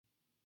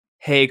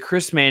Hey,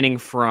 Chris Manning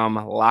from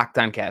Locked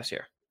On Cavs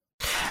here.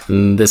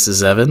 This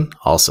is Evan,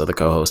 also the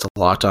co-host of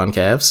Locked On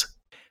Cavs.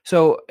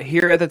 So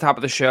here at the top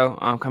of the show,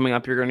 coming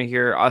up, you're going to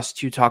hear us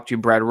to talk to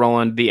Brad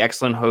Rowland, the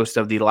excellent host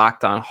of the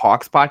Locked On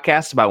Hawks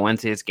podcast about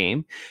Wednesday's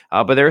game.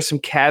 But there is some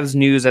Cavs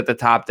news at the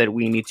top that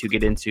we need to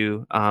get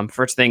into.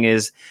 First thing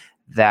is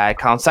that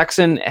Colin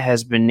Sexton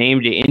has been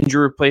named an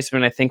injury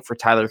replacement, I think, for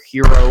Tyler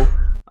Hero.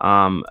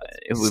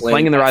 It was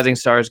playing in the Rising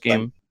Stars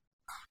game.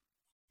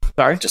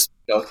 Sorry?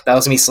 That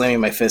was me slamming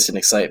my fist in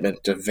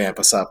excitement to vamp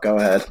us up. Go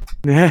ahead.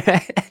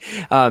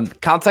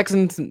 Colin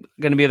Sexton's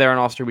going to be there on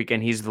All-Star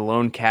Weekend. He's the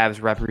lone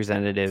Cavs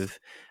representative.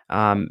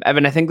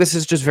 Evan, I think this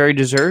is just very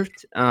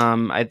deserved.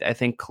 I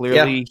think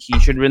clearly he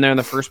should have been there in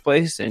the first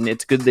place, and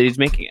it's good that he's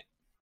making it.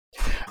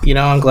 You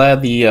know, I'm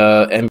glad the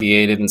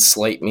NBA didn't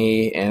slight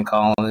me and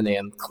Colin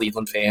and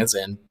Cleveland fans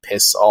and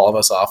piss all of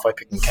us off by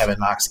picking Kevin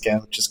Knox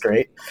again, which is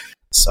great.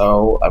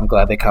 So I'm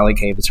glad they finally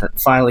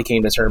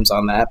came to terms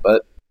on that.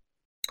 But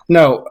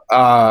no,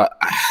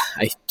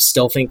 I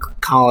still think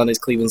Colin is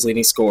Cleveland's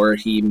leading scorer.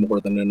 He more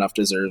than enough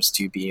deserves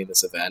to be in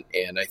this event.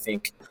 And I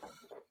think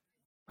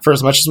for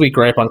as much as we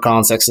gripe on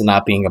Colin Sexton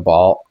not being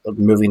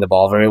moving the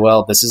ball very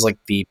well, this is like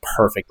the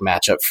perfect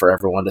matchup for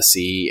everyone to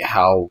see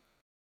how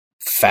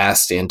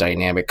fast and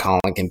dynamic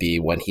Colin can be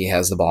when he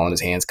has the ball in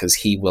his hands, because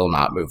he will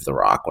not move the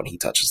rock when he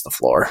touches the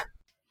floor.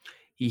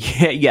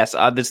 Yeah, yes.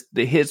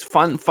 His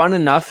fun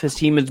enough. His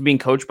team is being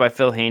coached by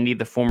Phil Handy,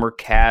 the former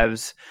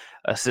Cavs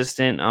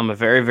assistant. A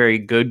very, very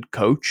good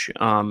coach.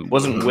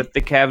 Wasn't with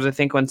the Cavs, I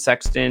think, when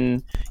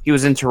he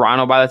was in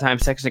Toronto by the time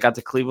Sexton got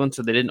to Cleveland,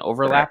 so they didn't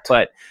overlap.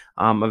 Correct.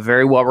 But a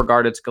very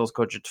well-regarded skills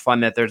coach. It's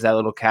fun that there's that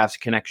little Cavs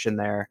connection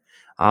there.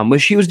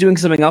 Wish he was doing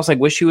something else.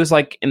 Wish he was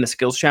in the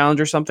skills challenge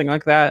or something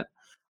like that.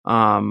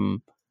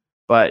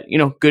 But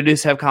good to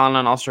have Colin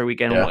on All-Star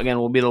Weekend. Yeah. Again,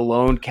 we'll be the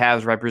lone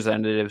Cavs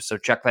representative, so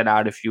check that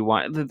out if you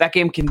want. That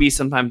game can be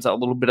sometimes a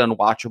little bit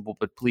unwatchable,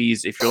 but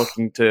please, if you're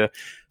looking to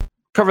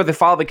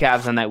follow the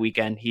Cavs on that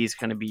weekend, he's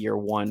going to be your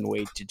one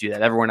way to do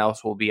that. Everyone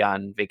else will be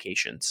on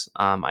vacations.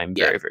 I'm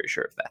very, very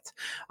sure of that.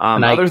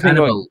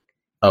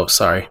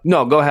 Sorry.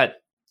 No, go ahead.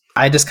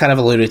 I just kind of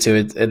alluded to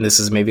it, and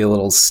this is maybe a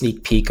little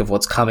sneak peek of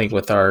what's coming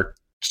with our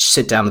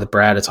sit down with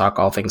Brad to talk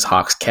all things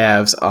Hawks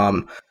Cavs.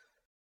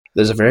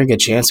 There's a very good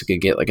chance we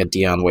could get a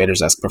Dion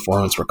Waiters-esque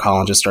performance where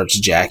Colin just starts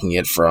jacking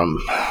it from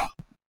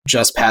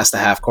just past the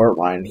half-court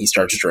line. He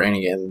starts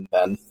draining it, and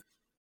then,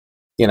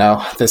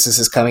 this is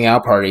his coming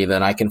out party.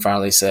 Then I can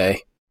finally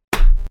say,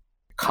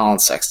 Colin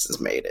Sexton's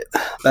made it.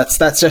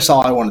 That's just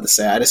all I wanted to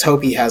say. I just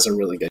hope he has a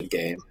really good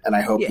game, and I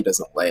hope he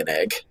doesn't lay an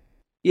egg.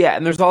 Yeah,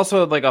 and there's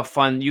also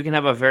you can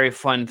have a very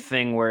fun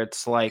thing where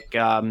it's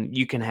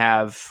you can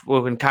have,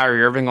 when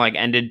Kyrie Irving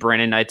ended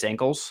Brandon Knight's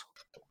ankles.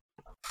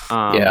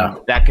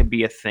 That could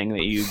be a thing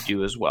that you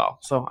do as well.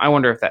 So I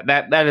wonder if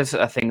that is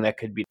a thing that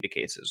could be the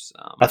cases.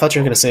 I thought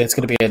you were going to say it's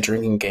going to be a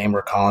drinking game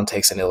where Colin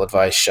takes an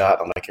ill-advised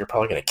shot. I'm like, you're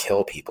probably going to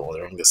kill people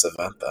during this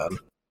event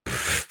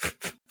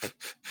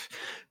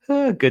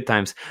then. Good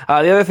times. The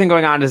other thing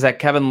going on is that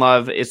Kevin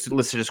Love is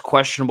listed as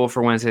questionable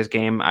for Wednesday's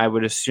game. I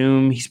would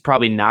assume he's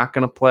probably not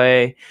going to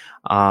play.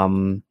 I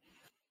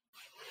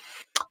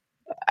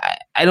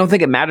don't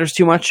think it matters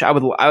too much.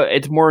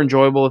 It's more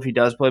enjoyable if he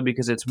does play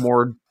because it's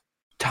more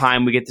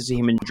time we get to see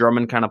him and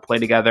Drummond kind of play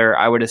together.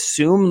 I would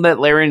assume that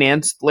Larry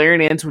Nance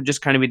would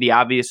just kind of be the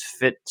obvious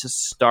fit to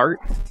start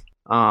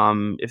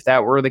if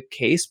that were the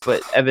case.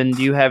 But Evan,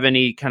 do you have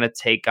any kind of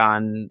take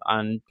on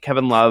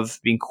Kevin Love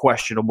being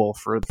questionable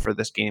for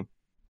this game?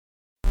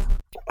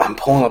 I'm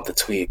pulling up the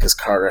tweet because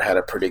Carter had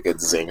a pretty good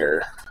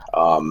zinger.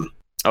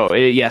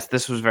 Yes,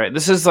 this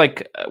is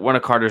one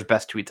of Carter's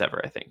best tweets ever,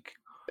 I think.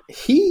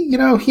 He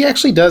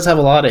actually does have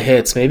a lot of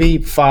hits. Maybe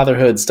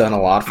fatherhood's done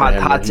a lot for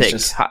him.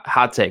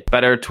 Hot take.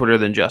 Better Twitter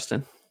than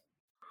Justin.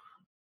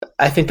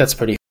 I think that's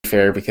pretty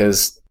fair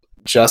because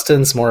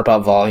Justin's more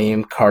about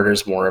volume.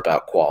 Carter's more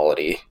about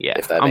quality. Yeah,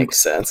 if that makes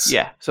sense.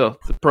 Yeah. So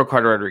the Pro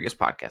Carter Rodriguez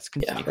podcast.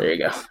 Continue. Yeah, there you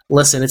go.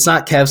 Listen, it's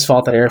not Kev's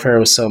fault that airfare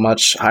was so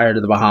much higher to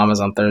the Bahamas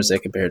on Thursday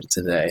compared to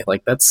today.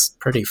 That's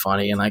pretty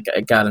funny, and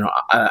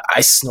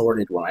I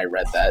snorted when I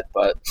read that,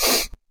 but.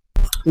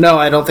 No,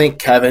 I don't think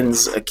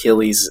Kevin's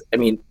Achilles. I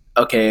mean,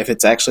 okay, if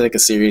it's actually a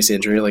serious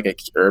injury,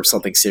 or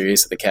something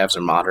serious that the Cavs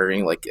are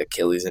monitoring,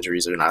 Achilles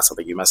injuries are not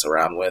something you mess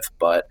around with.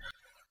 But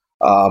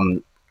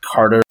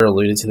Carter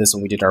alluded to this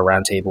when we did our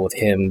roundtable with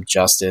him,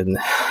 Justin,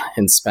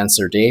 and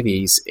Spencer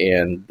Davies,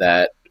 and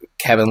that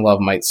Kevin Love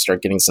might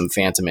start getting some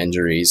phantom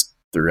injuries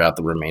throughout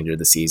the remainder of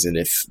the season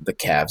if the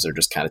Cavs are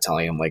just kind of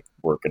telling him,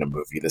 we're going to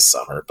move you this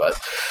summer. But,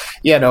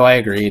 yeah, no, I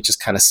agree. It just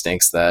kind of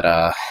stinks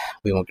that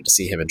we won't get to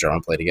see him and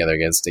Drummond play together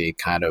against a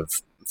kind of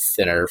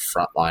thinner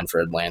front line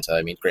for Atlanta.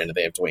 I mean, granted,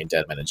 they have Dwayne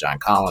Dedmon and John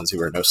Collins,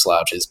 who are no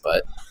slouches,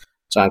 but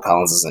John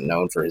Collins isn't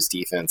known for his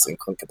defense, and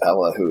Clint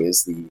Capella, who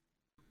is the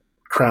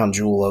crown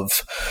jewel of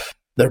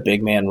their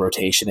big man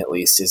rotation, at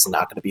least, is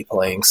not going to be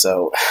playing.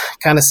 So,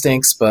 kind of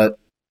stinks, but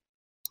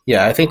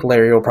yeah, I think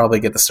Larry will probably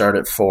get the start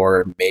at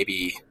 4.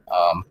 Maybe,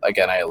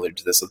 again, I alluded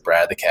to this with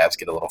Brad, the Cavs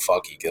get a little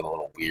funky, get a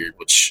little weird,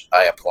 which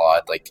I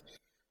applaud.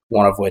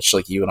 one of which,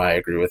 like you and I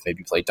agree with,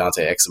 maybe play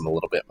Dante Exum a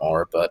little bit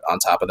more. But on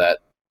top of that,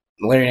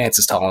 Larry Nance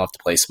is tall enough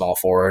to play small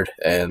forward,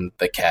 and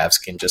the Cavs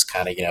can just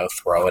kind of,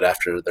 throw it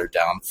after they're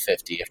down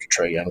 50 after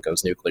Trae Young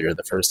goes nuclear in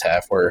the first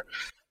half, where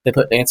they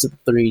put Nance at the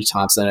 3,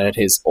 Thompson at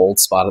his old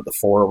spot at the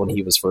 4 when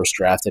he was first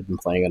drafted and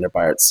playing under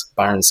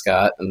Byron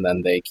Scott, and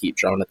then they keep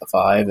Drummond at the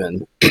 5,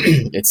 and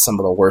it's some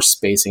of the worst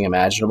spacing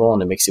imaginable,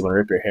 and it makes you want to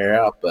rip your hair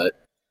out, but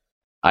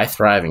I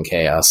thrive in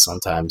chaos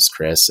sometimes,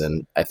 Chris,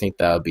 and I think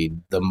that would be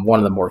one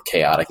of the more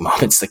chaotic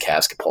moments the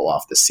Cavs could pull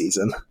off this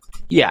season.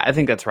 Yeah, I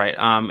think that's right.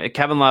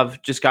 Kevin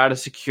Love just got to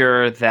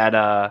secure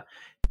that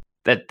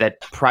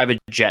private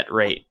jet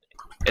rate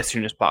as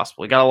soon as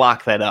possible. You got to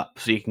lock that up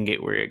so you can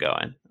get where you're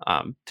going.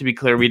 To be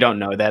clear, we don't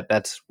know that.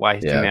 That's why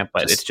he's doing that,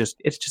 but it's just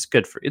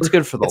good for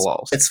the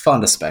lulls. It's fun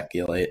to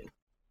speculate.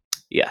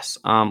 Yes.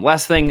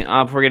 Last thing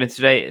before we get into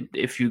today,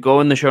 if you go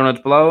in the show notes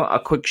below, a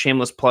quick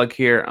shameless plug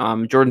here.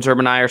 Jordan Zerb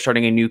and I are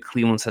starting a new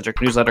Cleveland-centric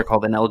newsletter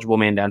called Ineligible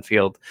Man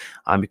Downfield.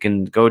 You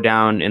can go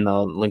down in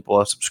the link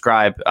below,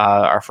 subscribe.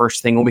 Our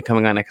first thing will be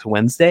coming on next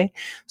Wednesday,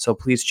 so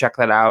please check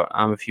that out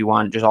if you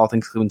want just all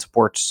things Cleveland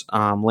sports,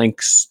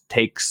 links,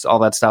 takes, all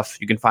that stuff.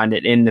 You can find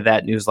it in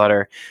that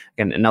newsletter.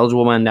 Again,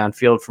 Ineligible Man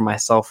Downfield for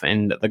myself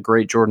and the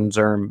great Jordan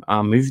Zerb.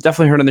 You've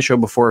definitely heard on the show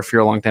before if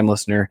you're a longtime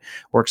listener.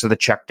 Works at the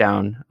Check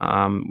Down,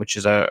 which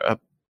is a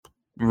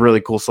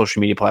really cool social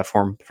media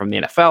platform from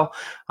the NFL.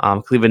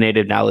 Cleveland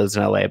native, now lives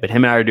in LA, but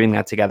him and I are doing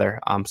that together.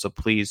 So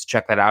please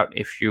check that out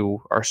if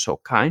you are so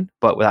kind.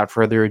 But without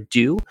further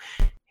ado,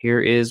 here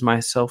is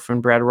myself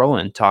and Brad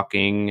Rowland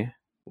talking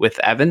with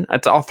Evan.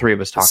 That's all three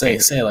of us talking.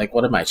 Say like,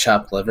 what am I,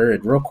 chopped liver?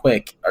 And real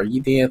quick, are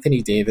you the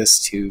Anthony Davis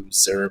to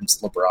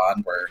Zerb's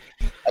LeBron, where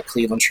a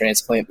Cleveland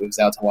transplant moves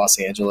out to Los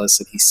Angeles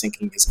and he's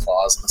sinking his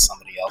claws into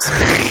somebody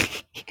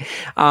else?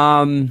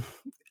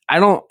 I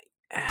don't.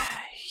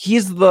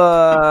 He's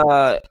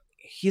the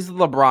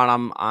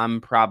LeBron.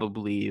 I'm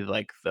probably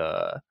like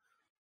the.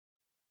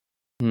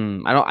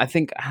 I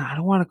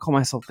don't want to call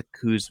myself the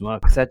Kuzma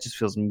because that just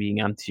feels I'm being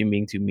too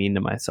mean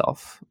to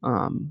myself.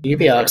 You could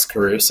be Alex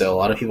Caruso. A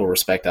lot of people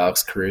respect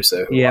Alex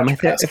Caruso. Yeah,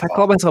 if I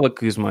call myself a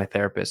Kuzma, my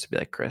therapist would be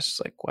like, Chris,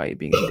 like, why are you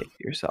being a dick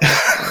to yourself?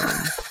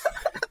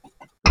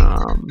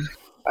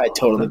 I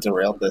totally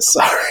derailed this.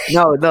 Sorry.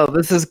 No,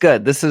 this is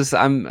good. This is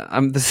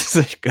this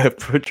is a good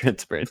pro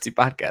transparency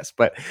podcast.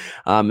 But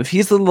if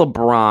he's the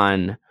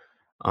LeBron,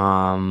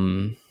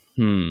 I'm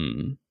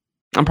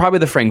probably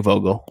the Frank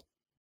Vogel.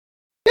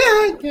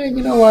 Yeah,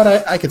 you know what?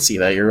 I could see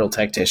that. You're a real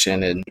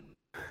tactician, and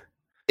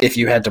if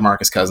you had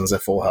DeMarcus Cousins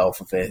at full health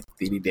with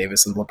Anthony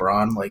Davis and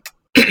LeBron, like,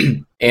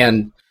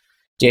 and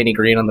Danny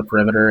Green on the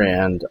perimeter,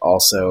 and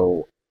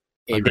also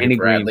Avery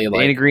Bradley.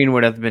 Danny Green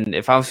would have been,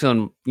 if I was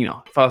feeling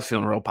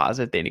real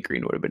positive, Danny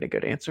Green would have been a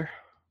good answer.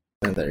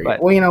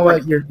 Well, you know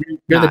what? You're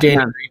the Danny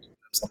Green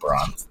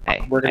LeBron.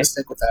 Hey, we're gonna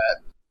stick with that.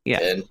 Yeah,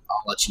 and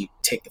I'll let you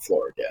take the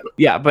floor again.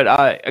 Yeah,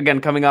 but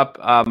again, coming up,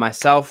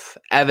 myself,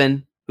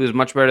 Evan, who's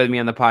much better than me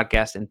on the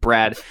podcast, and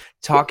Brad,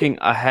 talking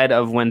ahead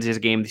of Wednesday's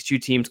game. These two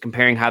teams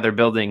comparing how they're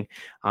building.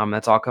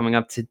 That's all coming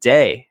up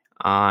today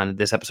on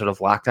this episode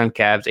of Locked On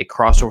Cavs, a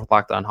crossover with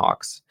Locked On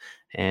Hawks.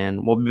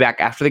 And we'll be back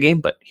after the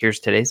game, but here's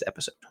today's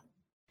episode.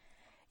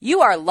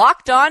 You are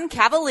Locked On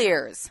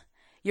Cavaliers,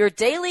 your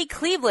daily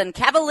Cleveland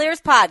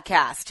Cavaliers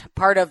podcast,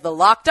 part of the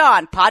Locked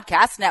On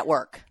Podcast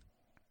Network.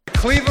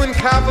 Cleveland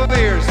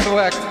Cavaliers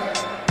select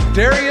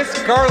Darius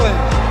Garland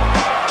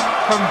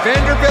from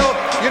Vanderbilt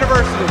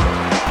University.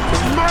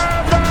 My.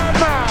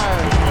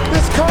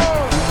 It's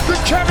called the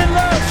Kevin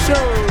Love Show.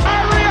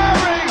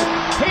 Ari,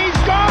 he's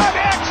gone.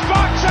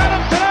 Xbox at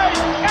him today.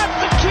 At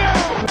the cue.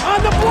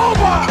 On the blow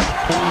by.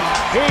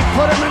 He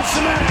put him in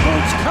cement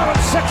boots. Colin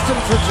Sexton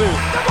for two.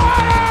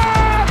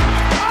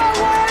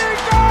 Away he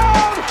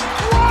goes.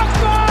 Walk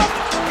up.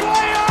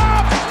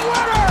 Playoff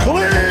winner.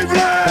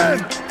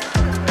 Cleveland.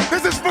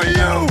 This is for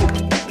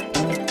you.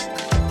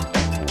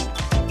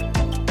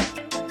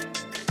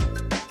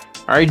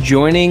 All right,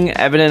 joining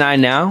Evan and I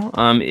now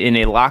in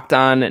a Locked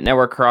On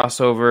Network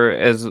crossover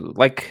as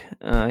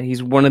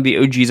he's one of the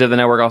OGs of the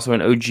network, also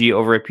an OG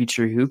over at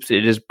Peachtree Hoops.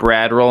 It is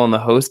Brad Rowland, the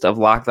host of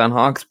Locked On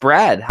Hawks.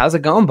 Brad, how's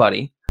it going,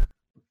 buddy?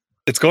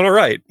 It's going all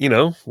right. You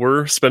know,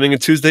 we're spending a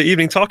Tuesday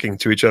evening talking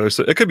to each other,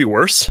 so it could be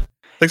worse.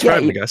 Thanks for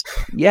having me, guys.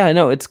 Yeah,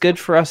 no, it's good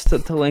for us to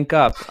link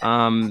up.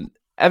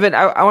 Evan,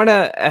 I want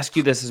to ask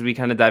you this as we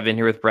kind of dive in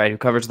here with Brad, who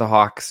covers the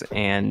Hawks,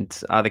 and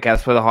the Cavs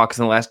play the Hawks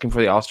in the last game for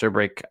the All-Star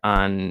break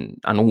on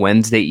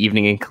Wednesday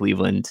evening in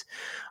Cleveland.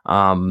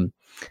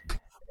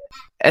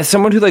 As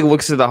someone who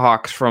looks at the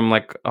Hawks from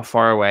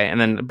afar away,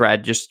 and then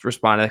Brad just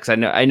responded because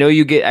I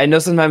know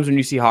sometimes when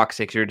you see Hawks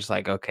six, you're just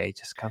like, okay,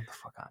 just come the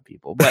fuck on,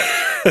 people. But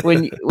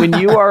when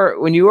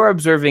you are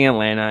observing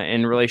Atlanta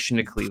in relation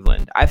to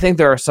Cleveland, I think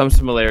there are some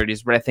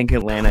similarities, but I think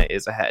Atlanta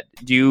is ahead.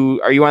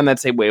 Are you on that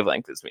same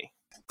wavelength as me?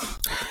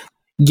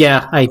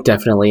 Yeah, I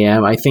definitely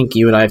am. I think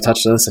you and I have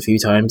touched on this a few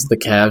times. The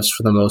Cavs,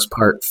 for the most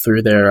part,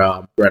 through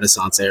their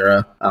Renaissance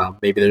era,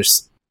 maybe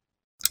there's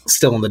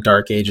still in the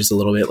dark ages a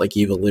little bit, like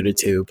you've alluded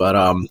to, but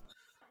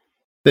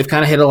they've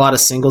kind of hit a lot of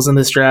singles in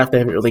this draft. They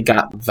haven't really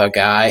got the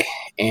guy,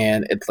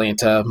 and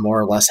Atlanta more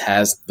or less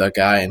has the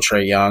guy in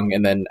Trae Young.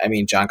 And then, I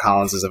mean, John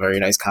Collins is a very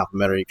nice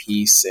complementary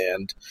piece,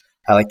 and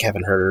I like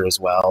Kevin Huerter as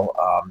well.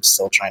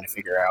 Still trying to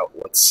figure out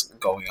what's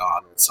going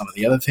on with some of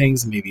the other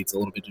things, and maybe it's a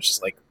little bit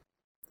just like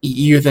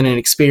youth and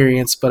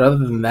inexperience. But other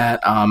than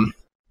that,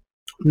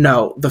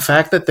 no, the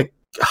fact that the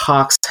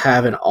Hawks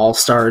have an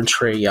all-star in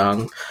Trae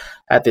Young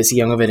at this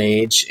young of an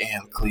age,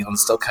 and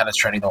Cleveland's still kind of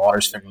treading the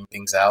waters, figuring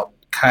things out,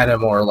 kind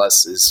of more or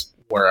less is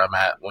where I'm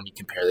at when you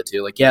compare the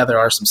two. Like, yeah, there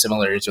are some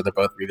similarities where they're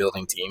both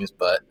rebuilding teams,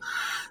 but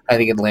I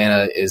think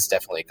Atlanta is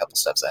definitely a couple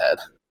steps ahead.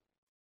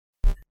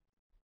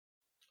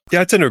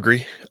 Yeah, I tend to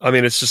agree. I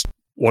mean, it's just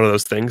one of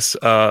those things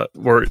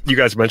where you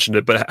guys mentioned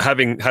it, but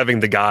having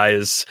the guy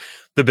is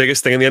the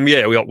biggest thing in the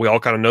NBA. We all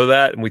kind of know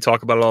that, and we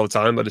talk about it all the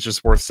time, but it's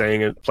just worth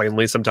saying it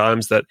plainly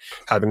sometimes that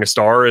having a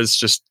star is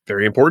just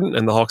very important,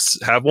 and the Hawks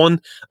have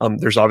one.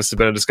 There's obviously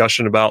been a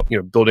discussion about,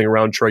 building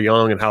around Trae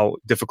Young and how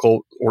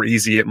difficult or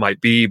easy it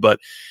might be, but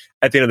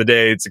at the end of the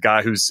day, it's a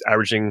guy who's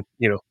averaging,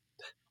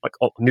 like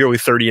nearly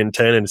 30 and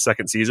 10 in his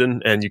second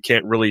season, and you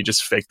can't really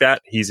just fake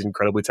that. He's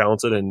incredibly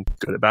talented and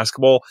good at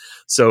basketball.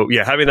 So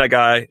yeah, having that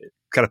guy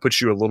kind of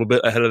puts you a little bit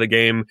ahead of the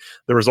game.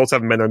 The results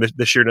haven't been there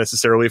this year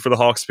necessarily for the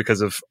Hawks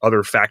because of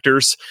other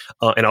factors.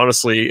 And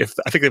honestly,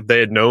 I think if they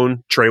had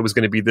known Trae was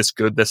going to be this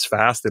good, this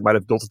fast, they might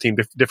have built a team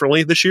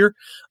differently this year.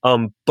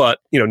 But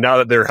now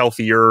that they're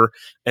healthier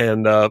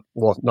and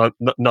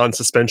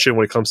non-suspension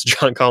when it comes to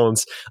John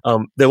Collins,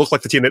 they look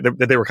like the team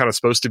that they were kind of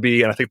supposed to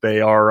be, and I think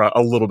they are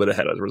a little bit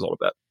ahead as a result of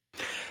that.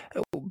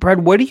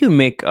 Brad, what do you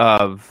make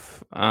of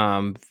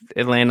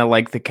Atlanta,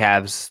 like the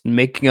Cavs,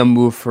 making a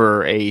move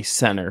for a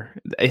center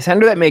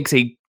that makes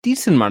a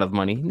decent amount of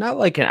money, not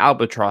like an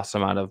albatross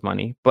amount of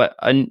money, but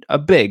a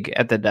big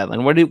at the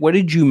deadline? What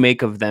did you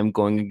make of them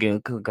going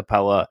against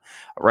Capella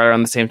right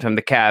around the same time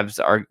the Cavs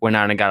went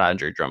out and got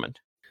Andre Drummond,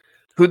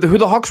 who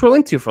the Hawks were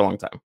linked to for a long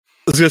time?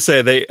 I was going to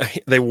say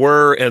they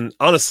were, and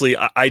honestly,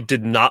 I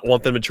did not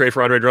want them to trade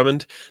for Andre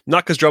Drummond.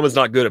 Not because Drummond's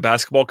not good at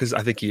basketball, because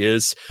I think he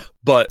is,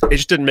 but it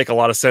just didn't make a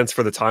lot of sense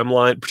for the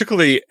timeline,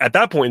 particularly at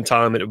that point in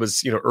time. It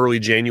was early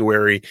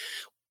January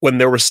when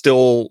there was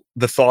still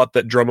the thought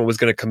that Drummond was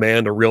going to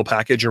command a real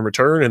package in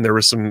return, and there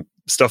was some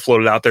stuff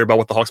floated out there about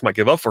what the Hawks might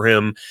give up for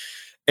him.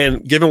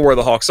 And given where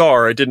the Hawks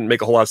are, it didn't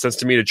make a whole lot of sense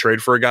to me to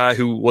trade for a guy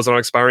who was on an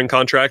expiring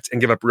contract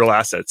and give up real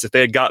assets. If they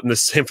had gotten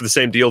him for the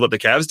same deal that the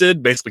Cavs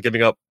did, basically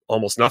giving up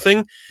almost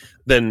nothing,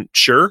 then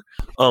sure.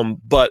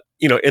 But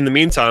in the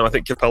meantime, I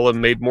think Capella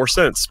made more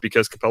sense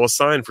because Capella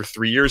signed for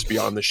 3 years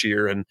beyond this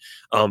year, and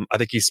I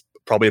think he's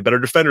probably a better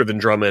defender than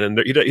Drummond,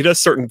 and he does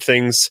certain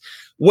things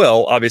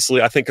well.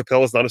 Obviously, I think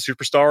Capella's not a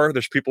superstar.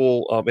 There's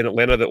people in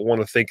Atlanta that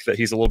want to think that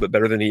he's a little bit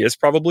better than he is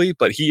probably,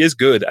 but he is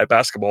good at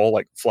basketball,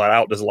 like flat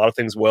out, does a lot of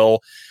things well.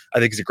 I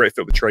think he's a great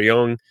fit with Trae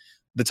Young.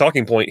 The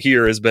talking point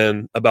here has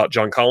been about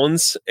John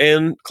Collins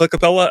and Clint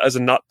Capella as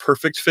a not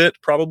perfect fit,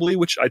 probably,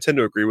 which I tend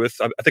to agree with.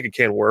 I think it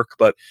can work,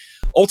 but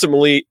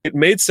ultimately it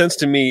made sense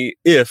to me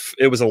if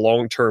it was a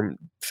long-term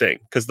thing,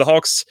 because the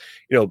Hawks,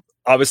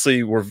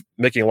 obviously we're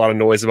making a lot of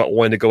noise about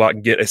wanting to go out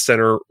and get a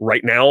center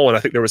right now, and I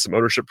think there was some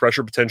ownership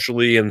pressure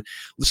potentially, and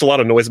just a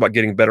lot of noise about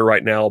getting better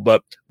right now,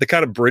 but they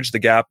kind of bridge the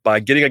gap by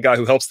getting a guy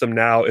who helps them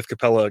now if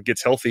Capella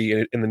gets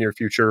healthy in the near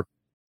future.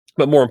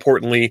 But more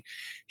importantly,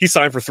 he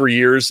signed for 3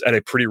 years at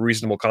a pretty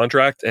reasonable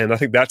contract, and I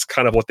think that's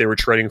kind of what they were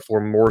trading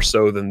for more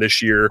so than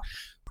this year,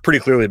 pretty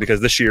clearly,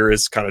 because this year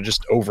is kind of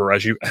just over,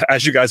 as you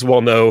guys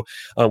well know.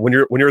 When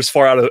you're as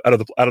far out of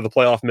the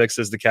playoff mix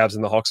as the Cavs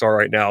and the Hawks are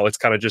right now, it's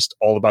kind of just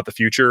all about the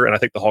future, and I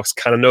think the Hawks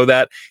kind of know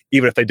that,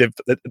 even if they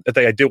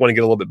did want to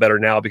get a little bit better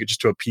now, because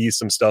just to appease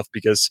some stuff,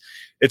 because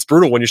it's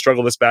brutal when you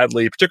struggle this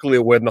badly, particularly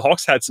when the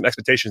Hawks had some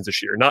expectations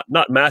this year,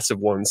 not massive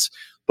ones,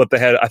 but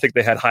I think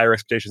they had higher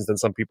expectations than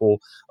some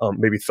people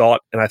maybe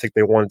thought, and I think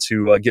they wanted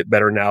to get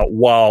better now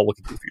while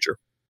looking to the future.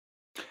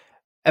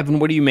 Evan,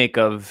 what do you make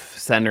of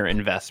center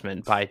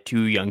investment by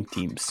two young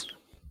teams?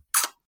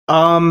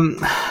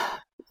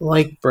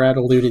 Like Brad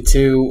alluded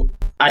to,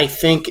 I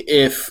think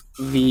if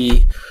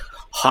the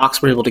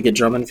Hawks were able to get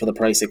Drummond for the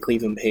price that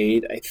Cleveland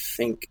paid, I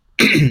think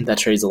that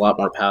trade's a lot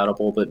more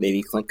palatable, but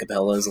maybe Clint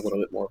Capella is a little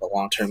bit more of a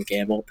long-term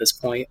gamble at this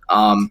point.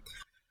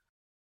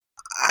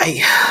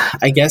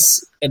 I guess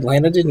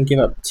Atlanta didn't give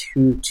up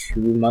too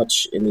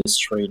much in this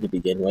trade to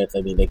begin with.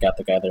 I mean, they got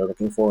the guy they were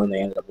looking for, and they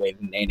ended up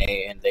waiving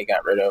Nene, and they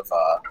got rid of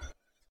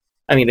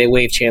they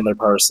waived Chandler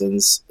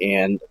Parsons,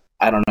 and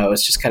I don't know,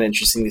 it's just kind of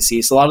interesting to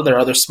see. So a lot of their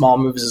other small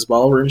moves as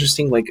well were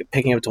interesting, like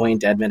picking up Dwayne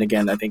Dedmon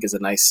again, I think is a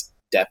nice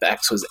depth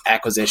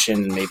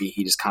acquisition, and maybe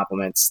he just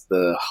complements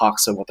the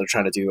Hawks and what they're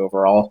trying to do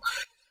overall.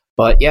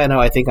 But yeah, no,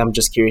 I think I'm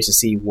just curious to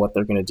see what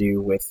they're going to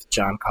do with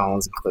John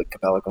Collins and Clint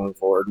Capella going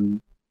forward.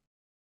 And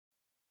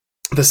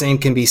the same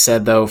can be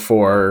said, though,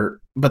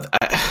 let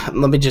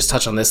me just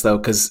touch on this, though,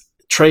 because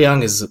Trae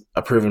Young is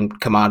a proven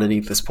commodity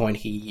at this point.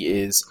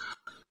 He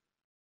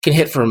can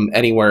hit from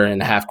anywhere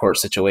in a half-court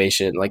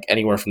situation, like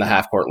anywhere from the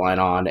half-court line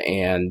on,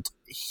 and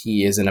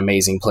he is an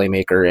amazing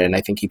playmaker, and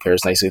I think he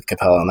pairs nicely with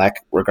Capella in that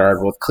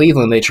regard. With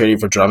Cleveland, they traded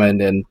for Drummond,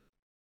 and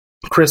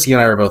Chris, you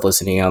and I were both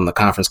listening on the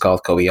conference call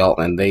with Kobe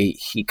Altman.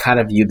 He kind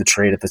of viewed the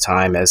trade at the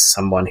time as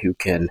someone who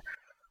can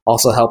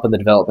also help in the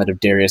development of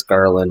Darius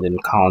Garland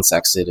and Colin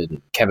Sexton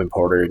and Kevin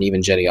Porter and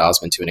even Jetty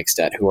Osman to an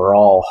extent, who are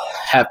all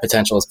have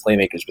potential as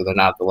playmakers, but they're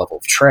not at the level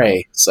of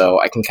Trey.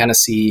 So I can kind of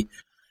see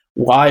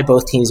why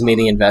both teams made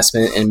the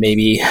investment, and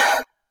maybe,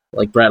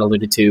 like Brad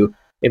alluded to,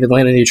 if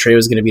Atlanta knew Trey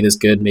was going to be this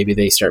good, maybe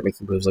they start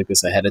making moves like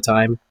this ahead of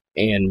time,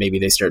 and maybe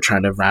they start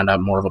trying to round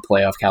out more of a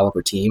playoff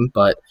caliber team.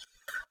 But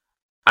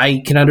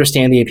I can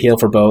understand the appeal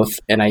for both,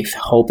 and I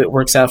hope it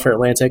works out for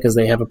Atlanta because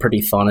they have a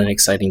pretty fun and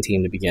exciting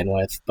team to begin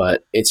with.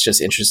 But it's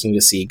just interesting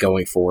to see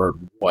going forward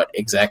what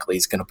exactly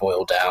is going to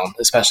boil down,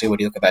 especially when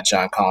you look at that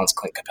John Collins,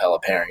 Clint Capella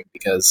pairing,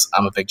 because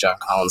I'm a big John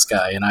Collins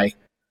guy, and I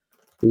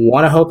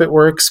want to hope it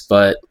works,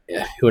 but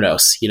who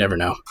knows? You never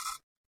know.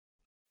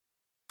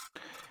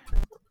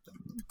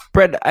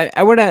 Brett,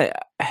 I want to.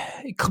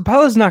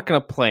 Capella's not going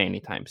to play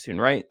anytime soon,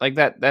 right? Like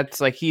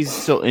that's like he's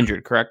still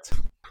injured, correct?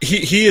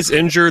 He is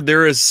injured.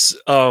 There is,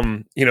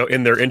 in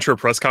their intro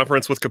press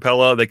conference with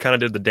Capella, they kind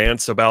of did the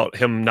dance about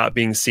him not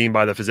being seen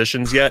by the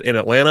physicians yet in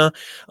Atlanta.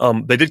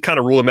 They did kind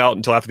of rule him out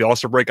until after the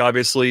All-Star break,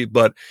 obviously,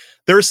 but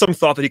there is some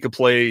thought that he could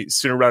play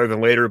sooner rather than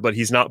later, but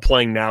he's not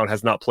playing now and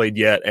has not played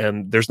yet,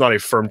 and there's not a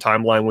firm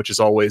timeline, which is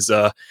always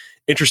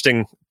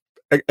interesting.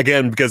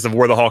 Again, because of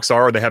where the Hawks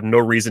are, they have no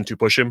reason to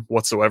push him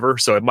whatsoever.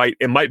 So it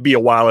might be a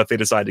while if they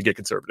decide to get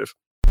conservative.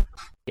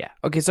 Yeah.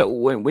 Okay. So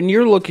when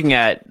you're looking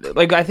at,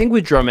 like, I think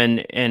with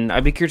Drummond, and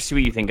I'd be curious to see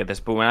what you think of this,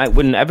 but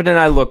when Evan and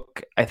I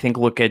look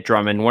at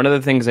Drummond, one of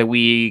the things that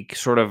we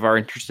sort of are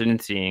interested in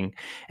seeing,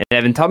 and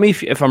Evan, tell me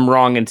if I'm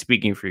wrong in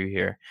speaking for you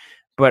here,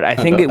 but I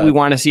think we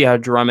want to see how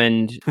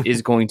Drummond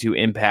is going to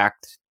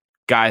impact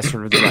guys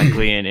sort of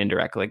directly and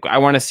indirectly. Like, I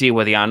want to see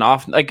what the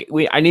on-off,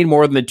 I need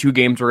more than the 2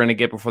 games we're going to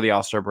get before the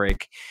All-Star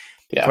break.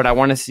 Yeah. But I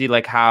want to see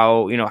like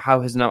how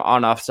his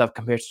on-off stuff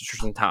compares to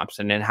Tristan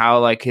Thompson, and how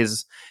like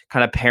his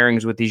kind of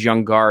pairings with these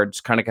young guards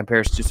kind of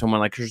compares to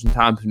someone like Tristan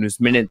Thompson, whose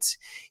minutes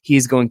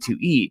he's going to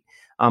eat.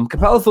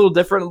 Capella's a little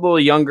different, a little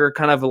younger,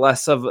 kind of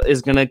less of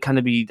is going to kind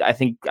of be, I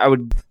think I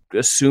would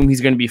assume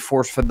he's going to be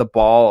forced for the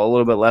ball a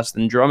little bit less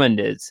than Drummond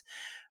is.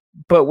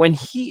 But when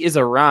he is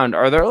around,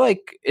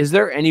 is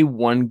there any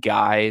one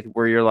guy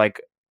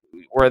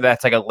where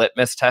that's like a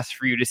litmus test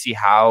for you to see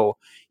how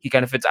he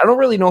kind of fits? I don't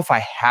really know if I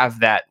have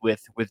that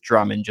with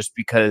Drummond, just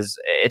because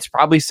it's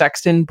probably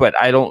Sexton, but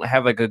I don't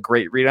have like a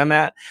great read on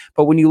that.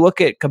 But when you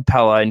look at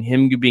Capella and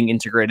him being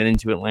integrated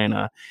into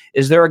Atlanta,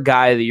 is there a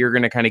guy that you're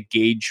going to kind of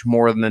gauge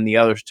more than the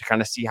others to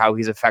kind of see how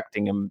he's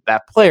affecting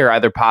that player,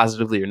 either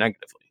positively or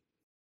negatively?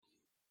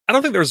 I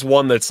don't think there's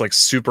one that's like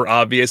super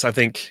obvious. I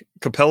think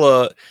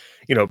Capella,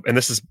 and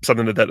this is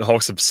something that the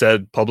Hawks have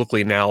said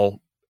publicly now,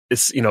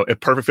 is a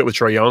perfect fit with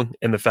Trae Young,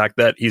 and the fact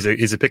that he's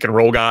a pick and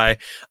roll guy,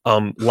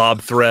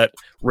 lob threat,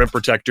 rim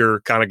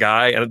protector kind of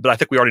guy. But I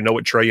think we already know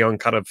what Trae Young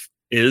kind of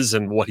is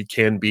and what he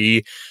can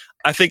be.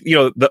 I think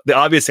the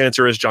obvious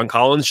answer is John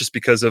Collins, just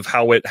because of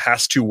how it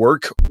has to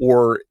work,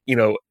 or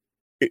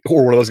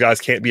one of those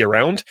guys can't be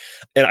around.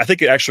 And I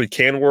think it actually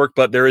can work,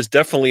 but there is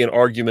definitely an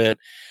argument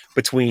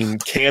between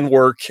can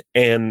work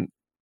and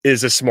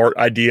is a smart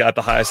idea at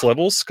the highest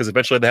levels, because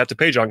eventually they have to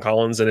pay John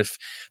Collins, and if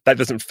that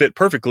doesn't fit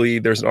perfectly,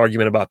 there's an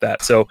argument about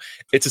that. So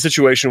it's a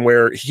situation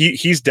where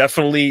he's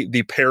definitely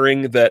the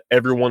pairing that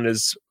everyone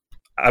is,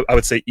 I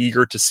would say,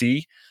 eager to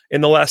see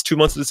in the last 2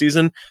 months of the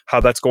season,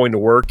 how that's going to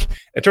work.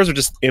 In terms of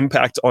just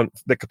impact on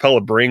that Capella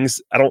brings,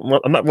 I'm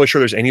not really sure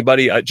there's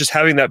anybody. Just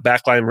having that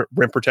backline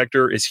rim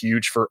protector is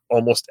huge for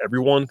almost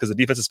everyone, because the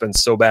defense has been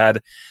so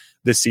bad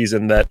this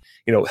season that,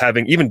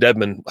 having even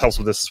Dedmon helps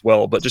with this as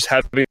well, but just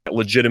having a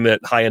legitimate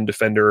high-end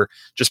defender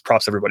just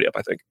props everybody up,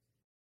 I think.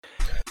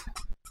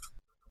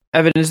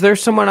 Evan, is there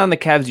someone on the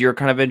Cavs you're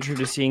kind of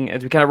interested in seeing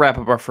as we kind of wrap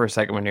up our first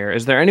segment here?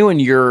 Is there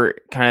anyone you're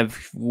kind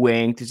of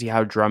weighing to see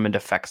how Drummond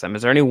affects them?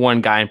 Is there any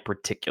one guy in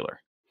particular?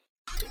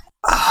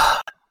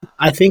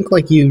 I think,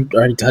 like you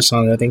already touched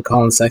on it, I think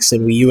Colin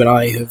Sexton, you and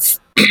I have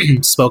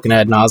spoken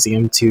ad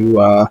nauseum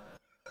to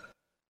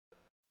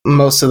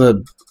most of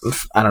the,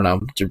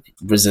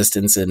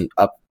 resistance and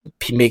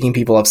making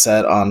people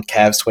upset on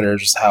Cavs Twitter,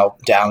 just how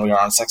down we are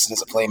on Sexton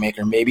as a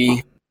playmaker.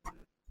 Maybe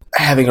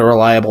having a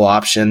reliable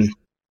option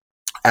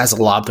as a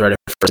lob threat,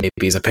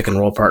 maybe as a pick and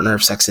roll partner,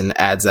 if Sexton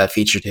adds that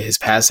feature to his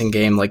passing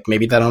game, like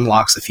maybe that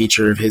unlocks a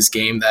feature of his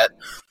game that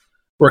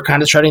we're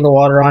kind of treading the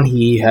water on.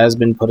 He has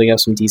been putting up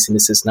some decent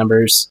assist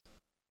numbers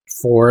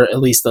for at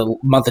least the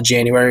month of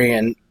January,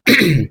 and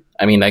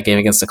that game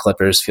against the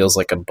Clippers feels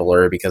like a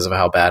blur because of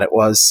how bad it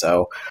was,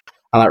 so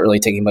I'm not really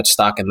taking much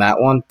stock in that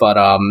one, but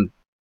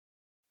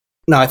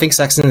no, I think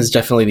Sexton is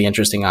definitely the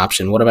interesting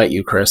option. What about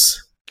you,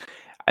 Chris?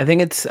 I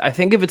think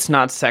if it's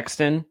not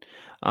Sexton,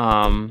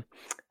 I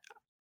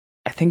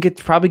think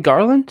it's probably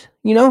Garland,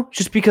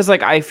 just because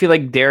I feel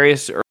like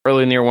Darius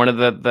early in the year, one of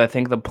the I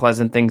think the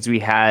pleasant things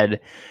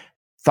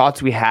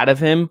thoughts we had of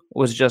him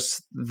was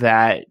just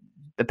that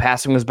the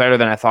passing was better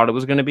than I thought it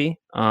was going to be.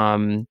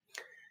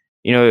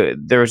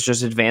 there was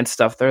just advanced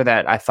stuff there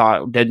that I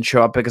thought didn't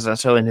show up because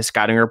necessarily in his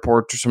scouting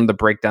reports or some of the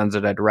breakdowns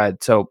that I'd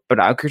read. So, but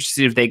I'm curious to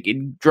see if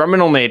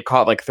Drummond only had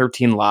caught like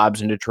 13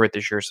 lobs in Detroit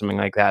this year, something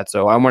like that.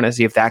 So I want to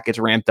see if that gets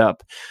ramped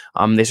up.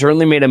 They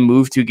certainly made a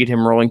move to get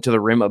him rolling to the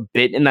rim a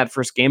bit in that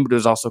first game, but it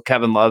was also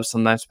Kevin Love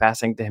sometimes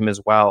passing to him as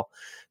well.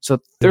 So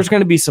there's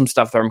going to be some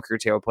stuff that I'm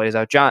curious how it plays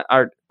out.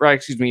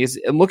 Is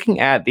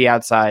looking at the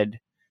outside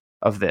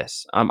of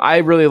this. I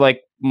really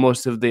like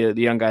most of the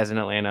young guys in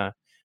Atlanta.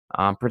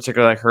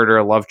 Particularly like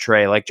Herter, love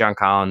Trey, like John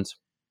Collins,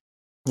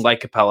 like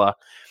Capella.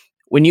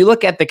 When you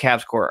look at the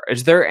Cavs core,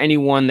 is there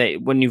anyone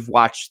that when you've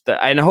watched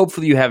and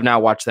hopefully you have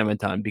not watched them a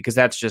ton because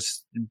that's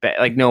just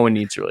like no one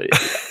needs to really do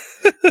that.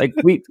 Like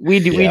we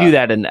do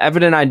that, and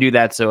Evan and I do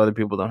that so other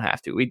people don't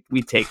have to. We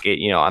take it,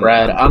 on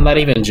Brad, I'm not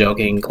even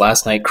joking.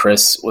 Last night,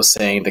 Chris was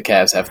saying the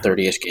Cavs have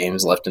 30-ish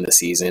games left in the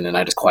season, and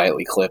I just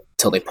quietly clipped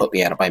till they put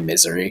me out of my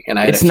misery. And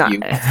I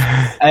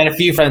had a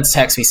few friends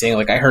text me saying,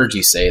 like, I heard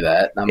you say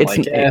that. And I'm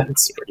like, yeah,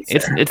 it's pretty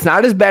fair. It's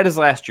not as bad as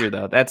last year,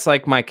 though. That's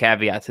like my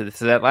caveat to this.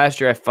 So that last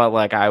year I felt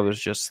like I was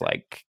just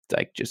like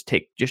just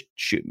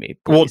shoot me.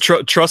 Please. Well,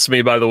 trust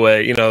me, by the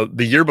way,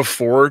 the year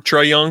before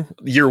Trae Young,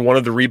 year one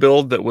of the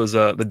rebuild, that was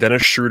the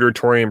Dennis Schroeder,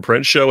 Torian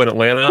Prince show in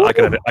Atlanta. I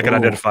can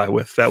identify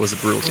with. That was a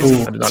brutal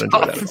season. I did not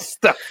enjoy that.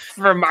 Stuff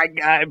for my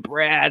guy,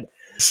 Brad.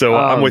 So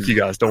I'm with you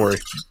guys. Don't worry.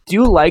 Do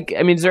you like,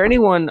 is there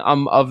anyone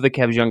of the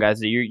Cavs young guys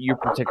that you're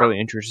particularly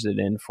interested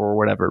in for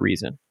whatever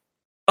reason?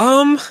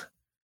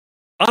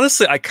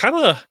 Honestly, I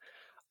kind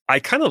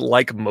of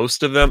like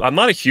most of them. I'm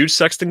not a huge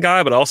Sexton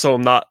guy, but also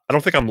I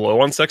don't think I'm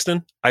low on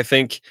Sexton. I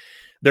think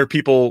there are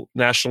people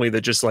nationally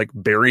that just like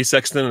bury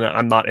Sexton, and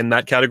I'm not in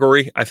that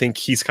category. I think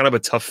he's kind of a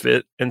tough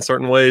fit in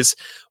certain ways,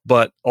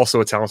 but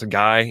also a talented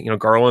guy.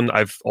 Garland,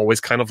 I've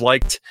always kind of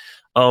liked.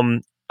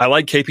 I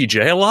like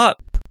KPJ a lot.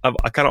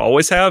 I kind of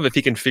always have. If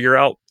he can figure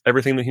out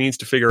everything that he needs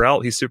to figure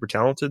out, he's super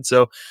talented.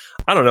 So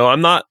I don't know.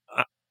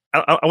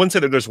 I wouldn't say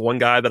that there's one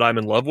guy that I'm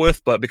in love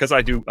with, but because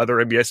I do other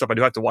NBA stuff, I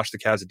do have to watch the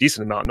Cavs a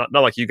decent amount.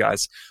 Not like you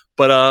guys,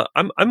 but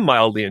I'm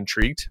mildly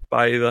intrigued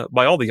by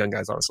all the young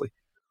guys, honestly.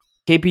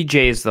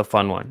 KPJ is the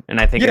fun one, and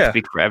I think I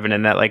speak for Evan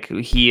in that like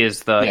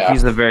he's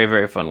the very,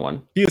 very fun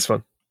one. He is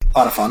fun. A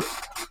lot of fun.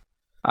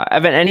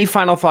 Evan, any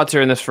final thoughts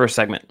here in this first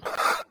segment?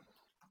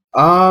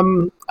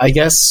 I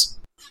guess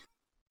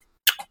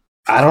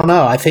I don't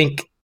know. I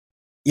think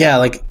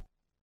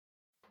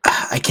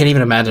I can't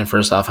even imagine,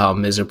 first off, how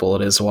miserable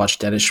it is to watch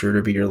Dennis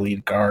Schroeder be your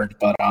lead guard.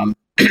 But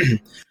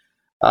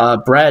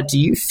Brad, do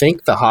you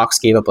think the Hawks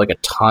gave up like a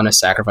ton of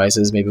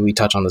sacrifices? Maybe we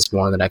touch on this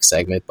more in the next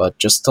segment, but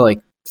just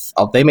to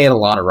they made a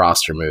lot of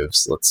roster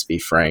moves, let's be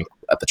frank,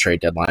 at the trade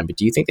deadline. But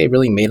do you think they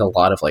really made a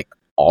lot of like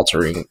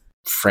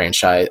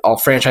franchise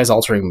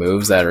altering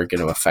moves that are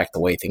going to affect the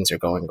way things are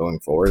going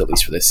forward, at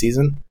least for this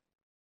season?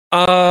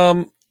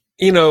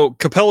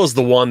 Capella's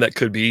the one that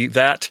could be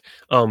that.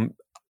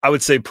 I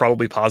would say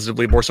probably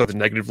positively more so than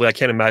negatively. I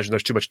can't imagine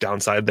there's too much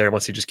downside there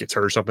unless he just gets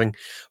hurt or something.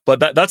 But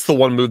that's the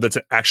one move that's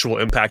an actual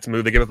impact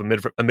move. They give up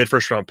a mid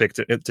first round pick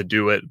to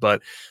do it,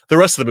 but the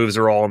rest of the moves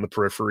are all on the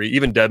periphery.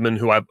 Even Dedmon,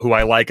 who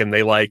I like and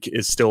they like,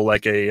 is still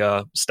like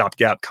a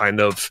stopgap kind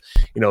of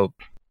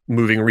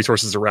moving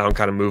resources around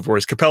kind of move.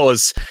 Whereas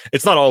Capella's,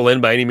 it's not all in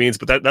by any means,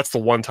 but that's the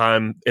one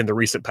time in the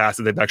recent past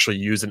that they've actually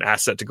used an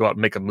asset to go out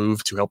and make a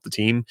move to help the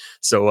team.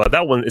 So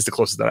that one is the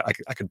closest that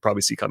I could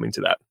probably see coming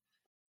to that.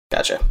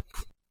 Gotcha.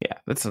 Yeah,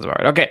 that sounds all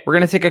right. Okay, we're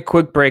going to take a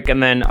quick break,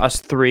 and then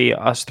us three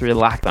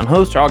Locked On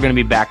hosts are all going to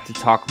be back to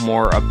talk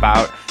more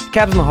about the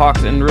Cavs and the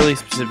Hawks and really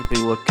specifically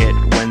look at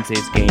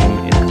Wednesday's game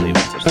in Cleveland.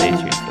 So stay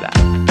tuned for that.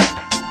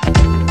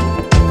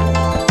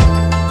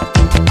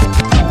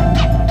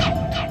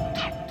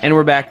 And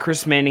we're back.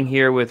 Chris Manning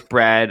here with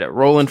Brad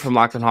Rowland from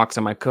Locked On Hawks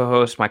and my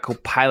co-host, my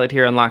co-pilot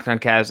here on Locked On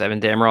Cavs, Evan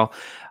Damrell.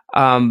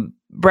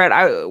 Brad,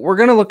 we're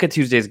going to look at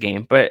Tuesday's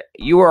game, but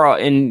you are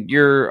in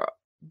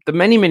the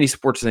many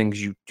sports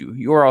things you do.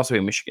 You are also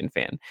a Michigan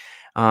fan.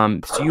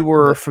 So you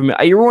were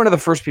one of the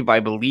first people I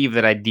believe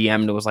that I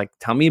DM'd and was like,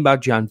 tell me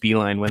about John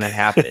Beilein when that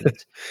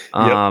happened.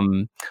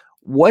 Yep.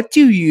 What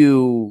do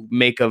you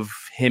make of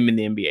him in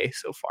the NBA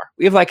so far?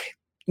 We have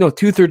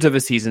 2/3 of a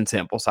season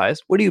sample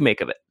size. What do you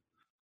make of it?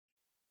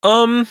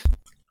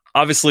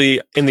 Obviously,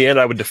 in the end,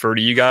 I would defer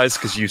to you guys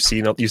because you've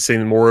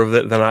seen more of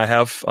it than I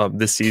have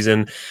this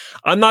season.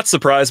 I'm not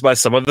surprised by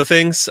some of the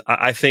things.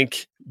 I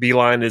think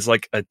Beilein is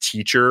like a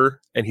teacher,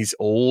 and he's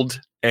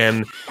old.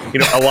 And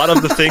a lot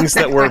of the things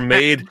that were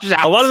made,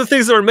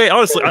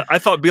 honestly, I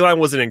thought Beilein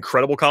was an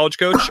incredible college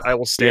coach. I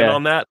will stand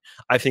on that.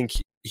 I think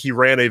he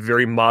ran a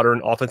very modern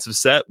offensive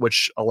set,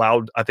 which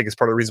I think is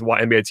part of the reason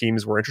why NBA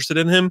teams were interested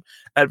in him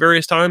at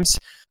various times.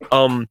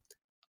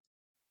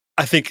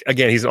 I think,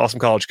 again, he's an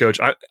awesome college coach.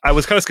 I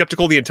was kind of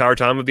skeptical the entire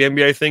time of the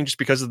NBA thing just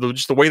because of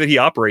the way that he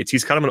operates.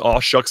 He's kind of an aw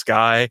shucks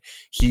guy.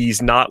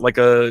 He's not like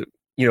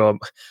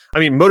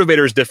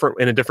motivator is different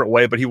in a different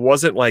way, but he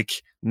wasn't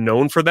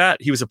known for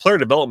that. He was a player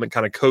development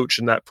kind of coach,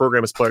 and that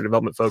program is player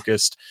development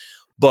focused.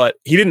 But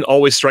he didn't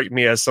always strike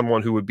me as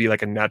someone who would be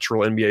like a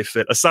natural NBA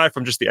fit, aside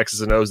from just the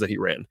X's and O's that he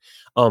ran.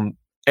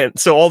 And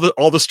so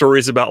all the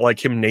stories about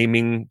like him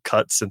naming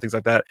cuts and things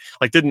like that,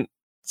 like didn't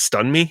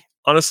stun me,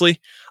 honestly.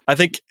 I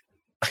think,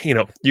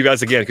 you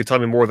guys again could tell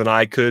me more than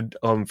I could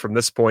from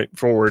this point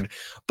forward,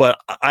 but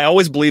I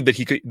always believed that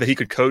he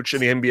could coach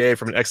in the NBA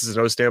from an X's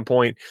and O's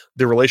standpoint.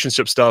 The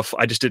relationship stuff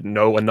I just didn't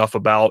know enough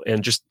about,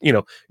 and just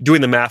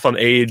doing the math on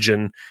age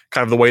and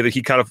kind of the way that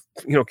he kind of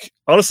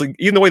honestly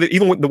even the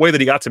way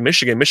that he got to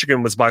Michigan.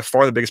 Michigan was by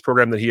far the biggest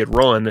program that he had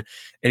run,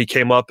 and he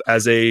came up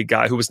as a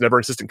guy who was never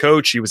an assistant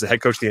coach. He was the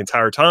head coach the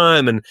entire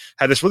time and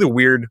had this really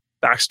weird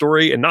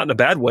backstory, and not in a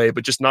bad way,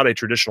 but just not a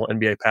traditional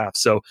NBA path.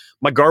 So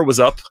my guard was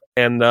up,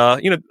 and I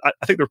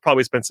think there's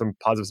probably been some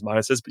positives and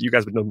minuses, but you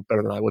guys would know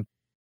better than I would.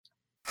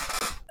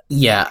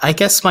 Yeah, I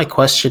guess my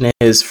question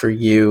is for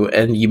you,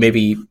 and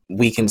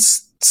we can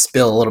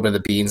spill a little bit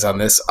of beans on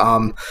this.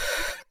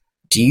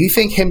 Do you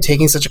think him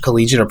taking such a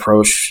collegiate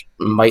approach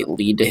might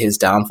lead to his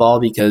downfall?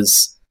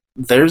 Because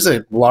there's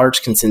a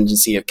large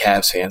contingency of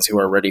Cavs fans who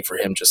are ready for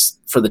him, just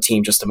for the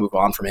team just to move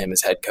on from him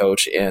as head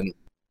coach. And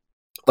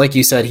like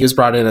you said, he was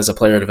brought in as a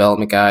player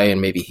development guy,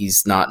 and maybe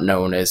he's not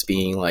known as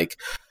being like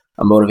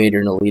a motivator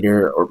and a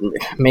leader, or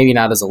maybe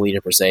not as a leader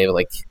per se, but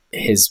like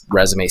his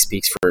resume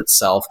speaks for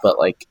itself. But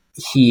like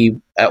he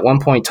at one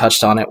point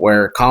touched on it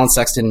where Colin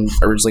Sexton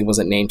originally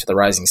wasn't named to the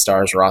Rising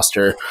Stars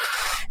roster,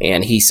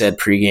 and he said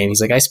pregame,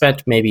 he's like, I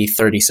spent maybe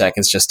 30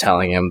 seconds just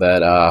telling him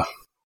that,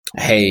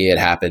 hey, it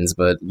happens,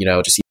 but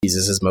just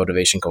uses his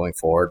motivation going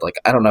forward. Like,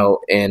 I don't know.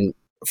 And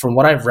from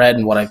what I've read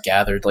and what I've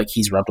gathered, like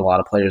he's rubbed a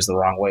lot of players the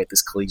wrong way with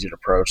this collegiate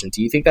approach. And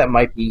do you think that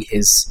might be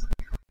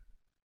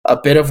a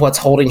bit of what's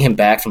holding him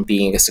back from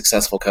being a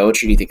successful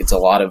coach? Or do you think it's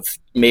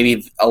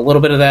maybe a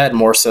little bit of that, and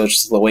more so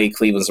just the way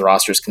Cleveland's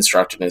roster is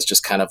constructed is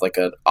just kind of like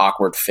an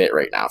awkward fit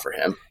right now for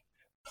him?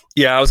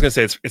 Yeah, I was going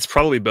to say it's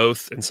probably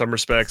both in some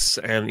respects,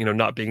 and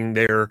not being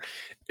there,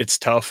 it's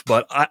tough.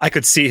 But I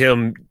could see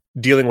him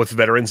dealing with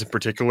veterans in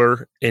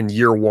particular in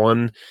year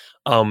one,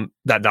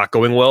 that not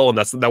going well, and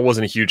that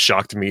wasn't a huge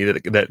shock to me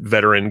that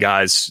veteran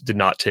guys did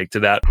not take to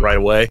that right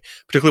away,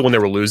 particularly when they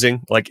were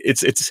losing. Like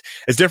it's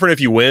different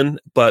if you win,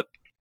 but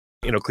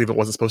Cleveland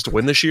wasn't supposed to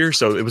win this year,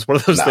 so it was one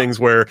of those things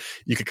where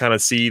you could kind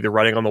of see the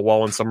writing on the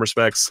wall in some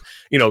respects.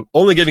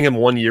 Only giving him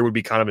 1 year would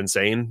be kind of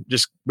insane,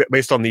 just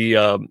based on the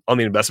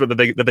investment that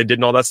they did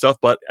and all that stuff.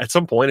 But at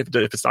some point,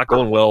 if it's not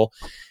going well,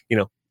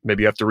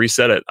 maybe you have to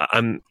reset it.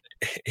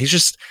 It's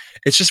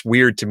just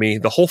weird to me.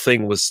 The whole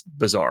thing was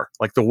bizarre.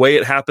 Like the way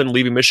it happened,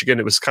 leaving Michigan,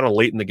 it was kind of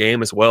late in the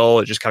game as well.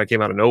 It just kind of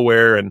came out of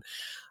nowhere, and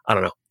I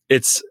don't know.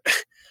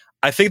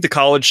 I think the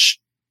college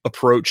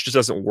approach just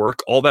doesn't work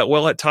all that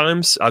well at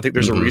times. I think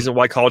there's a reason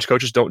why college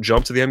coaches don't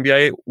jump to the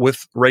NBA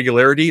with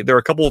regularity. There are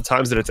a couple of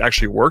times that it's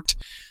actually worked.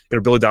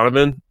 Billy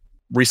Donovan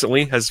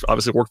recently has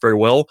obviously worked very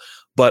well,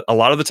 but a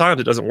lot of the times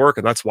it doesn't work,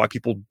 and that's why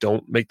people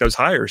don't make those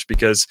hires.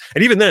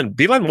 And even then,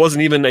 Beilein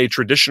wasn't even a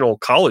traditional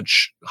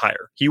college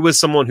hire. He was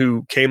someone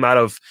who came out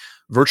of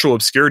virtual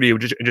obscurity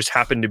and just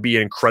happened to be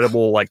an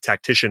incredible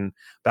tactician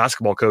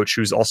basketball coach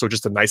who's also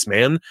just a nice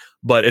man.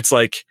 But it's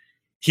like,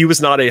 he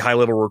was not a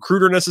high-level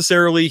recruiter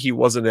necessarily. He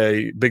wasn't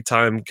a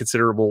big-time,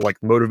 considerable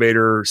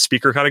motivator,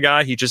 speaker kind of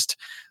guy. He just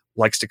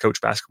likes to coach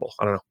basketball.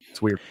 I don't know.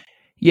 It's weird.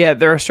 Yeah,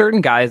 there are certain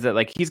guys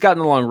that he's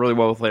gotten along really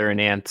well with Larry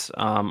Nance.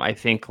 I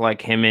think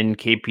him and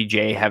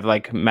KPJ have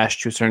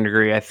meshed to a certain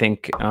degree. I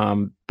think,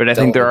 but I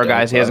think there are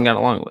guys he hasn't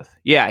gotten along with.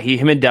 Yeah,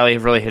 him and Delly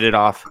have really hit it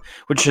off,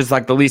 which is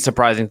the least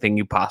surprising thing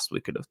you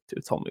possibly could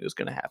have told me was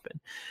going to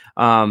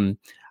happen.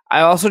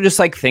 I also just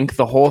think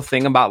the whole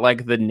thing about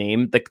the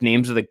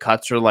names of the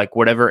cuts or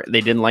whatever they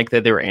didn't like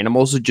that they were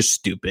animals is just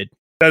stupid.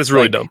 That is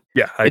really dumb.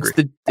 Yeah, I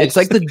agree. It's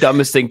the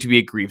dumbest thing to be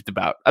aggrieved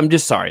about. I'm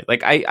just sorry.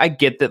 I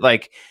get that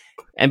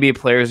NBA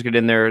players get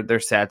in their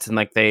sets and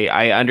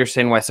I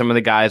understand why some of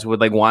the guys would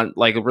want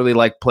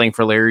really playing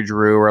for Larry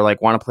Drew or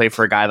want to play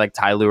for a guy like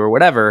Ty Lue or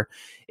whatever.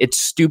 It's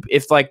stupid.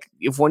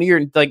 If one of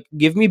your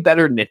give me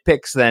better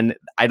nitpicks, then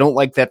I don't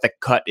like that the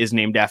cut is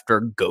named after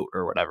a goat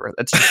or whatever.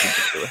 That's just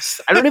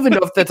ridiculous. I don't even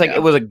know if that's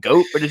it was a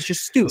goat, but it's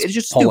just stupid. It's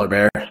just polar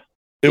bear.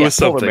 It was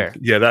something. Bear.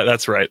 Yeah,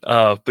 that's right.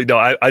 But no,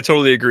 I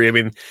totally agree. I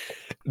mean,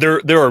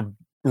 there are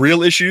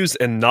real issues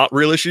and not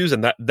real issues,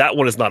 and that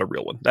one is not a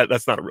real one.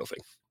 That's not a real thing.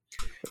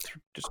 It's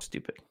just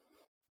stupid.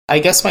 I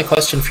guess my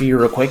question for you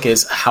real quick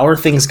is, how are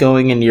things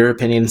going in your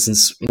opinion,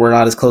 since we're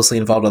not as closely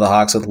involved with the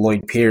Hawks with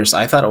Lloyd Pierce?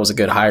 I thought it was a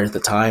good hire at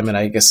the time, and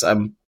I guess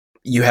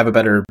you have a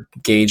better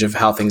gauge of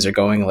how things are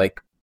going.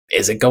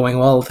 Is it going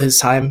well with his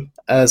time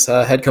as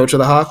head coach of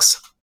the Hawks?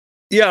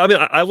 Yeah, I mean,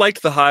 I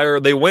liked the hire.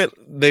 They went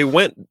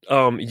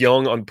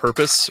young on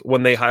purpose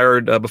when they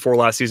hired before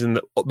last season.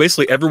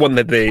 Basically, everyone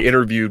that they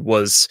interviewed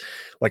was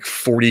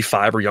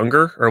 45 or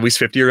younger, or at least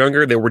 50 or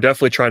younger. They were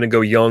definitely trying to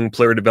go young,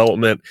 player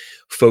development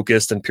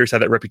focused, and Pierce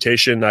had that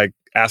reputation. I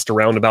asked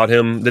around about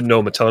him, didn't know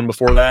him a ton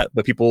before that,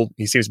 but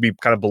he seems to be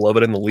kind of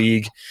beloved in the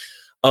league.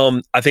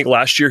 I think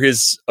last year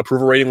his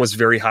approval rating was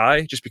very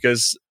high just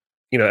because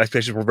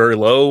expectations were very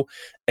low,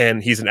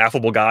 and he's an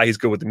affable guy. He's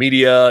good with the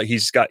media.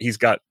 He's got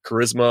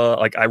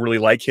charisma. I really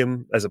like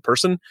him as a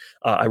person.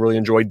 I really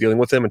enjoyed dealing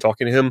with him and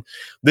talking to him.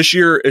 This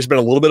year, there's been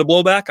a little bit of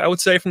blowback, I would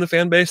say, from the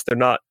fan base. They're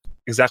not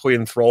exactly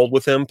enthralled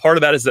with him. Part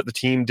of that is that the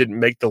team didn't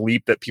make the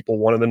leap that people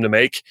wanted them to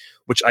make,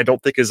 which I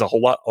don't think is a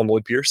whole lot on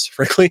Lloyd Pierce,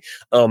 frankly.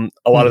 A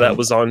lot of that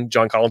was on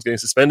John Collins getting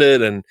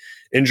suspended and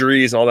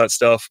injuries and all that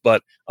stuff.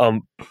 But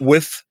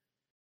with,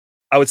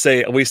 I would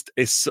say, at least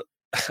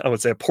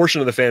a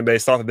portion of the fan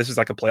base thought that this was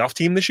like a playoff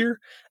team this year.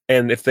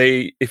 And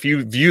if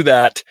you view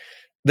that,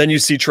 then you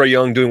see Trae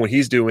Young doing what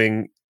he's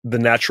doing. The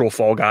natural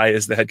fall guy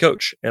is the head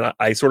coach. And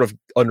I sort of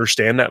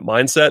understand that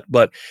mindset,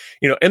 but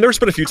and there's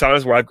been a few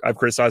times where I've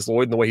criticized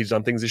Lloyd and the way he's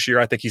done things this year.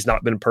 I think he's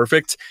not been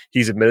perfect.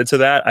 He's admitted to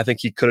that. I think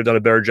he could have done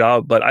a better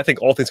job, but I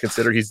think all things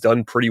considered, he's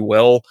done pretty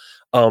well.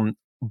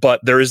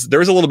 But there is a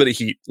little bit of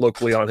heat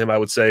locally on him, I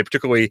would say,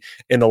 particularly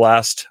in the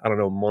last,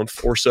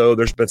 month or so.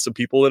 There's been some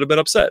people that have been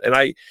upset. And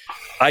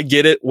I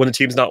get it when the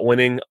team's not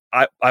winning.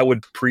 I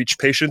would preach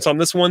patience on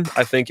this one.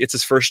 I think it's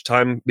his first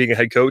time being a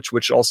head coach,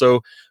 which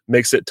also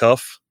makes it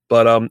tough.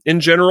 But in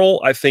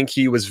general, I think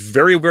he was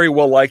very, very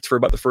well liked for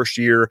about the first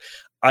year.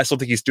 I still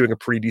think he's doing a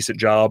pretty decent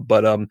job,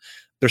 but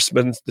there's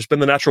been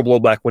the natural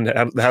blowback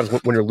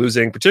when you're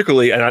losing,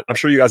 particularly, and I'm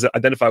sure you guys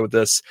identify with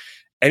this.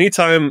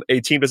 Anytime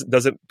a team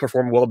doesn't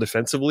perform well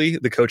defensively,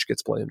 the coach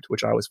gets blamed,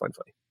 which I always find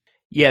funny.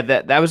 Yeah,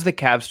 that was the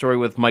Cavs story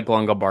with Mike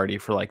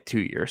Longobardi for like 2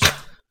 years.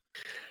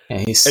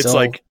 And he's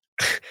still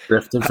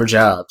drifting for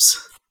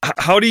jobs.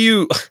 How do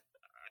you?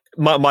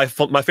 My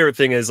favorite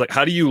thing is, like,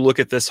 how do you look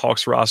at this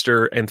Hawks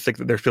roster and think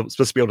that they're supposed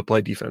to be able to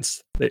play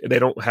defense? They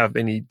don't have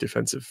any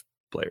defensive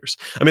players.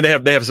 I mean, they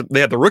have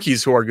the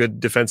rookies who are good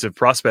defensive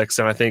prospects,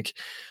 and I think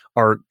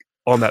are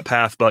on that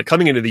path. But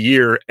coming into the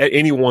year,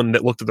 anyone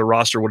that looked at the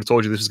roster would have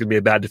told you this was going to be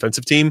a bad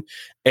defensive team,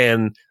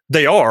 and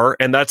they are.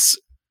 And that's,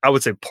 I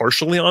would say,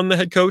 partially on the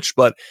head coach,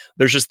 but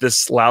there's just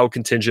this loud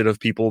contingent of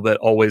people that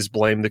always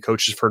blame the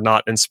coaches for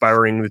not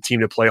inspiring the team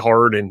to play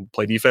hard and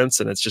play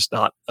defense, and it's just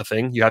not a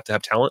thing. You have to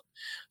have talent.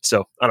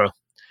 So I don't know.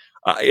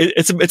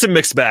 It's a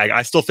mixed bag.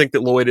 I still think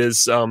that Lloyd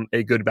is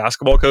a good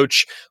basketball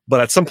coach, but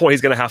at some point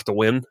he's going to have to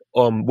win,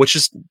 which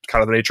is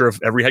kind of the nature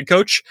of every head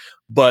coach.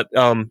 But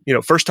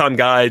first time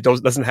guy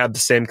doesn't have the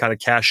same kind of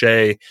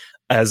cachet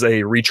as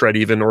a retread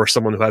even, or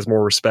someone who has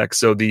more respect.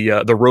 So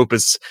the rope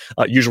is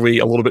usually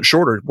a little bit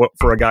shorter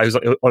for a guy who's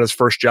on his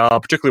first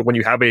job, particularly when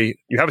you have a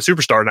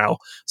superstar now.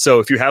 So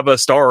if you have a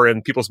star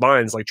in people's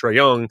minds like Trae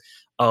Young,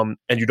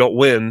 and you don't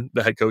win,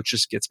 the head coach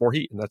just gets more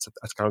heat, and that's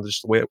kind of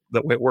just the way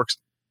it works.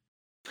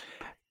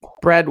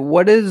 Brad,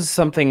 what is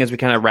something, as we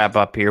kind of wrap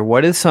up here,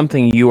 what is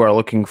something you are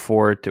looking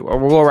forward to? Or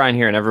we'll go around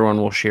here and everyone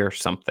will share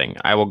something.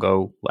 I will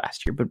go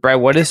last year. But Brad,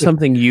 what is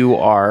something you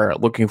are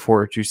looking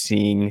forward to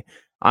seeing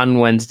on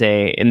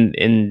Wednesday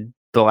in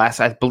the last,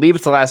 I believe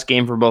it's the last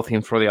game for both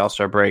teams for the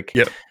All-Star break.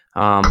 Yep.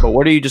 But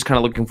what are you just kind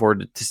of looking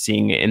forward to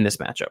seeing in this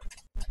matchup?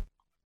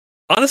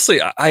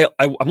 Honestly,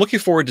 I'm looking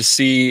forward to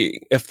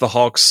see if the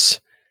Hawks,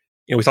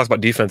 we talked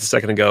about defense a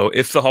second ago,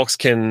 if the Hawks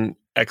can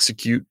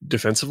execute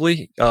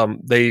defensively.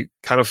 They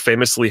kind of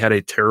famously had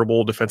a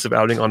terrible defensive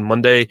outing on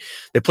Monday.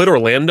 They played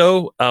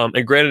Orlando,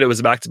 and granted it was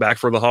a back-to-back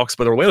for the Hawks,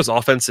 but Orlando's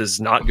offense is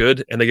not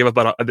good, and they gave up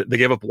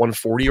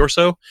 140 or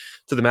so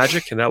to the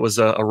Magic, and that was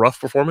a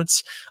rough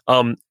performance.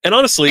 And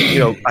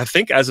honestly, I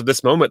think as of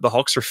this moment, the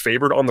Hawks are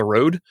favored on the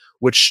road,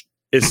 which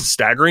is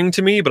staggering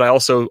to me, but I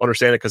also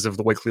understand it because of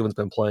the way Cleveland's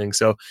been playing.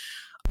 So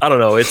I don't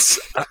know.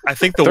 I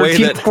think the way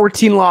that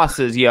 14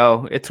 losses,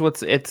 it's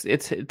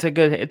a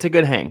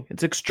good hang.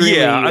 It's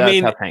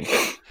extremely tough hang.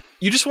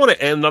 You just want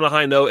to end on a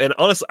high note. And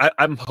honestly,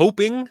 I'm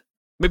hoping,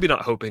 maybe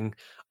not hoping,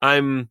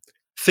 I'm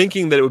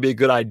thinking that it would be a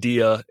good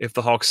idea if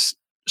the Hawks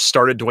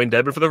started Dwayne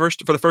Dedmon for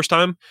the first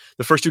time.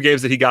 The first 2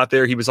 games that he got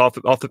there, he was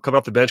coming off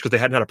the bench because they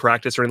hadn't had a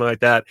practice or anything like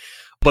that.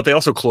 But they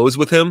also closed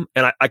with him,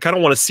 and I kind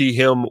of want to see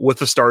him with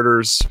the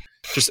starters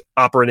just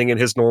operating in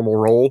his normal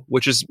role,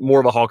 which is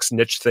more of a Hawks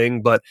niche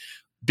thing, but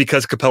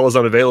because Capella's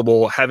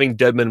unavailable, having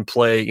Dedmon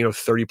play,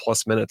 30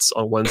 plus minutes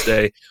on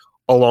Wednesday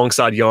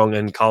alongside Young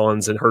and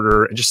Collins and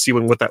Herter, and just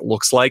seeing what that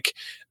looks like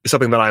is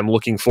something that I'm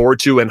looking forward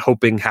to and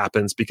hoping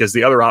happens, because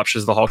the other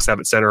options the Hawks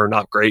have at center are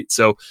not great.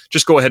 So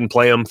just go ahead and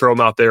play them, throw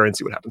them out there, and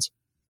see what happens.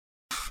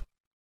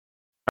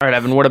 All right,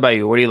 Evan, what about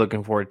you? What are you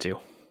looking forward to?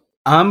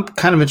 I'm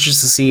kind of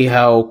interested to see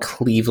how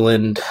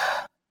Cleveland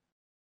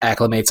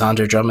acclimates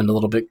Andre Drummond a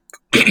little bit.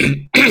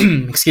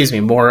 Excuse me,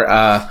 more.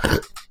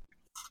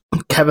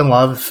 Kevin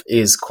Love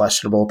is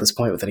questionable at this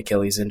point with an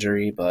Achilles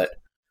injury, but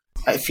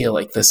I feel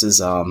like this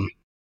is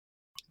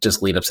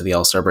just lead up to the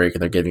All-Star break,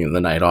 and they're giving him the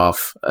night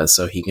off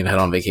so he can head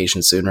on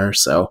vacation sooner.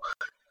 So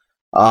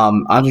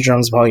Andre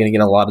Drummond's probably going to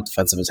get a lot of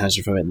defensive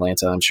attention from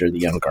Atlanta. I'm sure the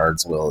young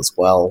guards will as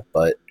well,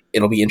 but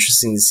it'll be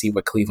interesting to see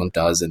what Cleveland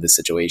does in this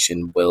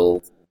situation.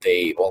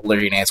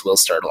 Larry Nance will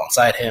start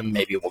alongside him.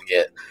 Maybe we'll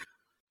get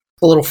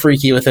a little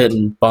freaky with it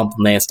and bump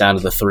Nance down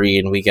to the 3,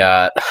 and we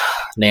got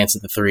Nance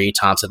at the 3,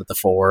 Thompson at the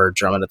 4,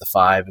 Drummond at the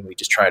 5, and we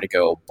just try to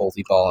go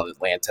bully ball in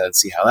Atlanta and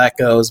see how that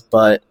goes.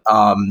 But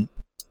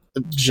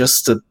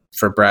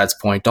for Brad's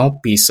point,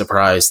 don't be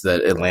surprised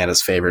that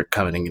Atlanta's favorite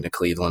coming into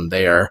Cleveland.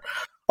 They are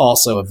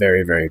also a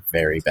very, very,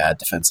 very bad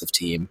defensive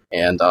team,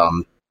 and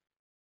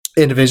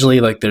individually,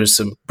 like there's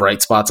some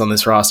bright spots on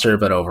this roster,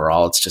 but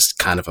overall it's just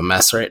kind of a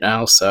mess right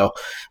now. So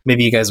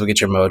maybe you guys will get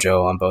your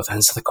mojo on both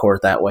ends of the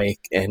court that way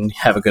and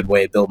have a good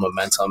way to build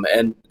momentum.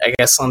 And I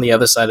guess on the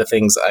other side of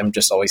things, I'm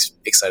just always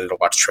excited to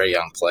watch Trae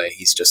Young play.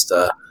 He's just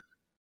a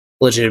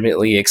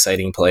legitimately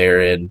exciting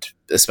player, and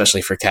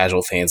especially for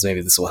casual fans,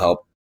 maybe this will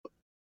help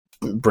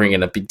bring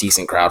in a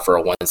decent crowd for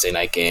a Wednesday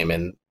night game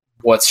and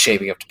what's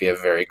shaping up to be a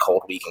very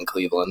cold week in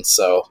Cleveland.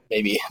 So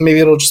maybe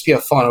it'll just be a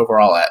fun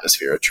overall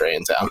atmosphere of Trae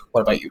in town.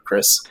 What about you,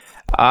 Chris?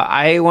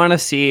 I want to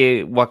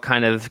see what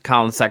kind of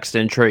Colin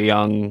Sexton, Trae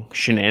Young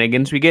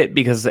shenanigans we get,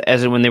 because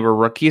as when they were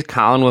rookies,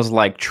 Colin was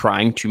like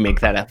trying to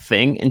make that a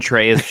thing, and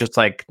Trae is just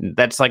like,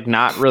 that's like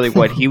not really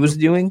what he was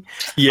doing.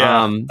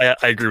 Yeah,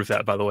 I agree with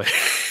that, by the way.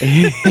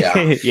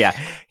 Yeah.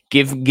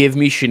 Give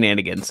me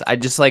shenanigans. I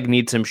just like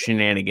need some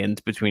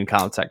shenanigans between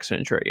Colin Sexton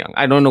and Trae Young.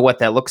 I don't know what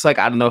that looks like.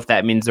 I don't know if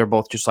that means they're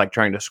both just like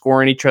trying to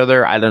score on each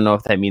other. I don't know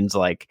if that means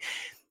like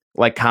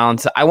Colin.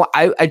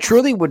 I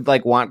truly would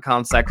like want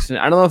Colin Sexton.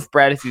 I don't know if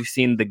Brad, if you've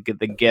seen the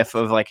gif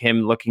of like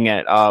him looking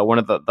at one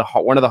of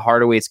the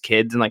Hardaway's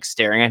kids and like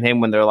staring at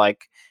him when they're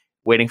like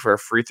waiting for a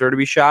free throw to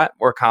be shot,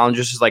 where Colin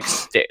just is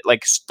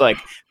like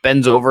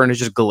bends over and is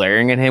just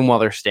glaring at him while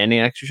they're standing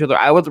next to each other.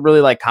 I would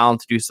really like Colin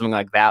to do something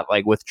like that,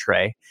 like with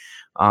Trae.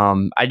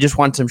 I just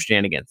want some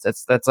shenanigans.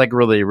 That's like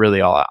really, really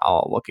all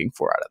I'm looking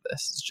for out of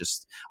this. It's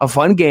just a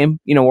fun game,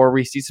 where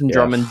we see some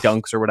Drummond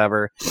dunks or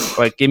whatever,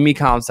 but give me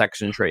Colin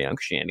Sexton, Trae Young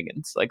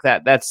shenanigans like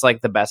that. That's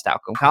like the best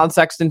outcome. Colin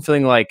Sexton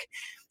feeling like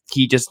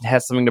he just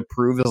has something to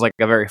prove is like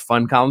a very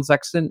fun Colin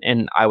Sexton,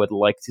 and I would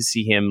like to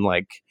see him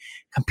like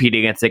compete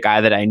against a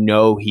guy that I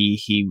know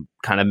he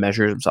kind of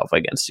measures himself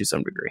against to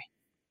some degree.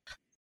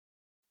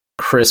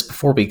 Chris,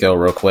 before we go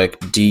real quick,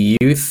 do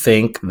you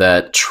think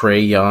that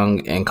Trae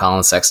Young and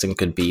Colin Sexton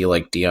could be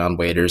like Dion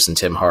Waiters and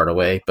Tim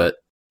Hardaway? But,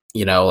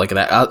 like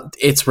that,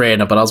 it's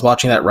random, but I was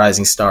watching that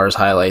Rising Stars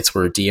highlights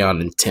where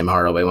Dion and Tim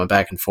Hardaway went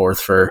back and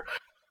forth for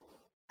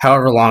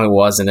however long it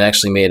was, and it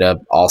actually made a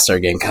All-Star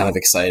game kind of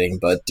exciting.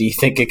 But do you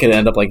think it could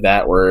end up like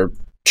that where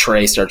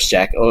Trae starts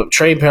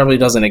Trae probably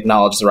doesn't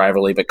acknowledge the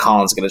rivalry, but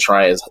Colin's going to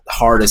try as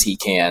hard as he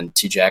can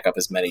to jack up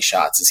as many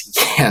shots as he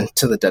can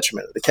to the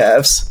detriment of the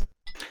Cavs?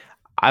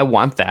 I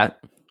want that.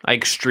 I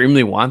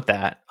extremely want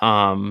that.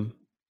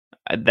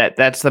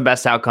 That's the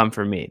best outcome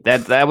for me.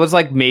 That was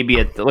like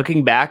maybe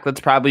looking back,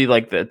 that's probably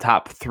like the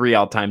top 3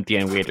 all-time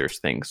Dion Waiters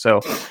thing.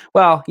 So,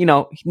 well,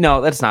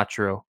 no, that's not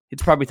true.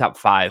 It's probably top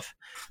 5.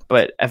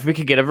 But if we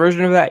could get a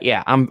version of that,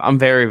 yeah, I'm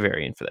very,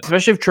 very in for that.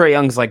 Especially if Trae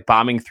Young's like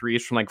bombing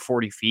threes from like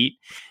 40 feet,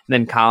 and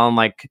then Colin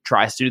like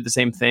tries to do the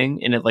same thing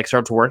and it like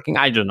starts working.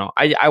 I don't know.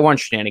 I want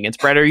shenanigans.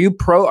 Brad, are you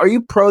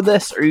pro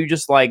this, or are you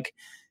just like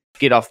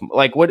get off?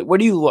 Like, what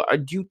do you?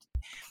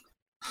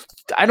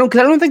 I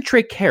don't think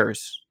Trae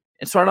cares.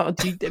 And so I don't.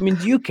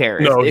 Do you care?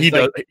 No, he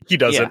does. He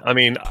doesn't. Yeah. I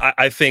mean,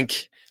 I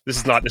think this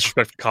is not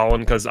disrespect to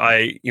Colin, because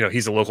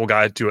he's a local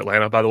guy to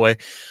Atlanta, by the way.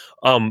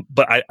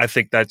 But I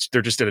think that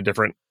they're just in a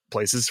different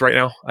places right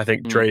now. I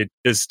think Trae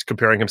is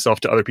comparing himself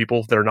to other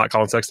people that are not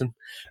Colin Sexton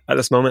at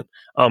this moment.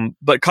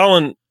 But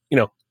Colin,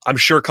 I'm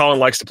sure Colin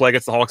likes to play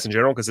against the Hawks in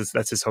general because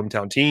that's his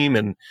hometown team,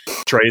 and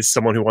Trae is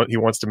someone who he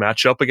wants to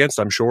match up against,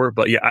 I'm sure.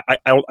 But yeah,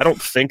 I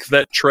don't think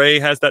that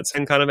Trae has that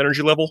same kind of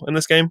energy level in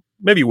this game.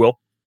 Maybe he will,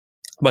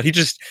 but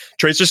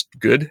Trae's just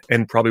good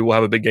and probably will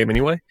have a big game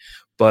anyway.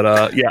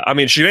 But yeah, I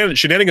mean,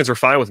 shenanigans are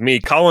fine with me.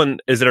 Colin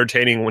is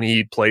entertaining when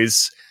he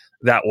plays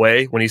that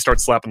way. When he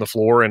starts slapping the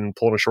floor and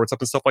pulling his shorts up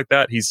and stuff like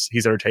that, he's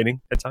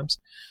entertaining at times.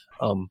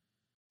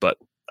 But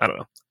I don't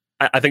know.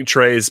 I think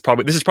this is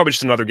probably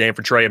just another game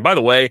for Trae. And by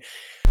the way,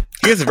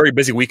 he has a very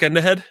busy weekend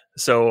ahead.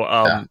 So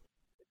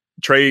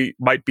Trae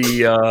might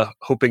be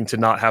hoping to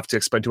not have to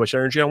expend too much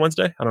energy on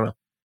Wednesday. I don't know.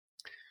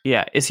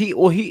 Yeah. Is he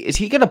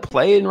going to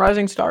play in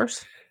Rising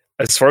Stars?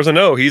 As far as I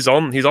know, he's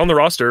on the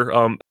roster.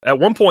 At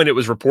one point, it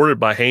was reported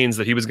by Haynes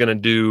that he was going to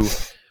do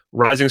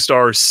Rising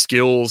Stars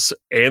skills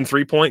and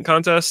 3-point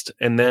contest,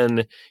 and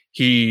then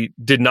he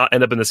did not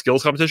end up in the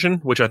skills competition,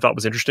 which I thought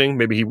was interesting.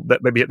 Maybe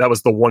that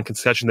was the one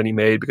concession that he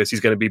made, because he's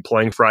going to be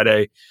playing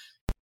Friday,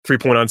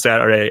 3-point on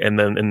Saturday,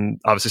 and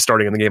obviously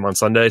starting in the game on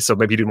Sunday. So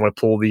maybe he didn't want to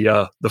pull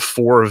the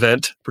 4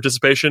 event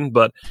participation,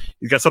 but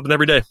he's got something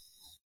every day.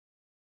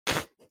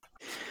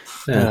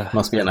 Yeah,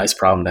 must be a nice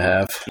problem to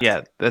have.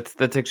 Yeah,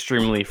 that's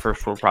extremely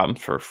first world problem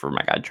for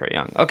my guy Trae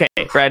Young. Okay,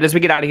 Brad, as we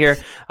get out of here,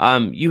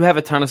 you have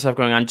a ton of stuff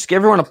going on. Just give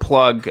everyone a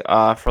plug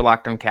for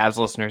Locked On Cavs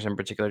listeners in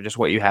particular, just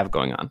what you have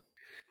going on.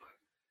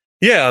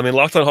 Yeah, I mean,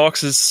 Locked On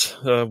Hawks is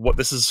what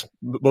this is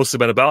mostly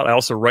been about. I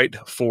also write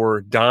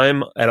for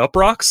Dime at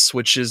Uprocks,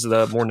 which is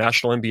the more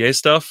national NBA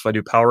stuff. I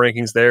do power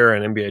rankings there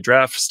and NBA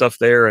draft stuff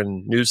there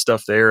and news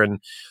stuff there. And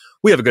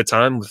we have a good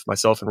time with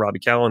myself and Robbie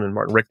Callan and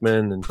Martin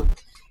Rickman and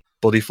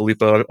Bill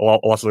DiFilippo,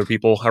 lots of other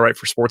people. I write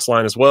for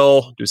Sportsline as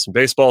well, do some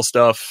baseball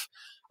stuff.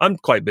 I'm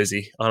quite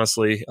busy,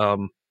 honestly.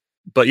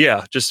 But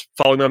yeah, just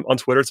follow me on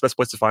Twitter. It's the best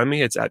place to find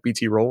me. It's at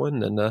BT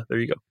Rowland, and there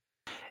you go.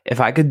 If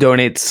I could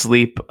donate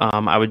sleep,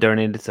 I would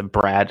donate it to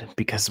Brad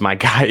because my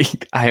guy,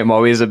 I am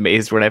always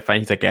amazed when I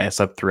find he's like, yeah, I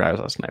slept 3 hours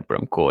last night, but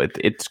I'm cool.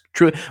 It's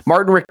true.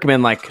 Martin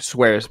Rickman like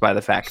swears by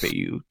the fact that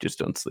you just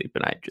don't sleep,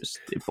 and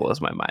it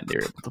blows my mind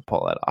they're able to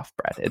pull that off,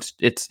 Brad.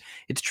 It's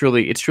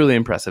truly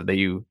impressive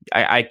that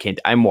I can't.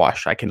 I'm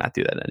washed. I cannot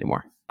do that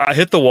anymore. I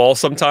hit the wall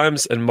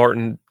sometimes, and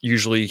Martin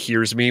usually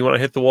hears me when I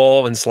hit the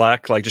wall in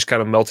Slack, like just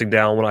kind of melting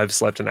down when I've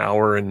slept an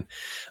hour and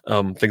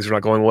things are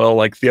not going well.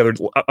 Like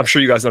I'm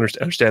sure you guys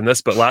understand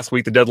this, but last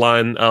week the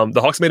deadline, the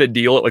Hawks made a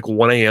deal at like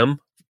 1 a.m.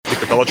 The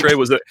Capella trade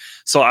was it,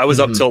 so I was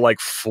up till like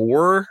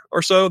 4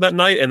 or so that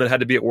night, and then had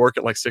to be at work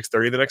at like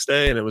 6:30 the next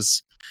day, and it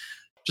was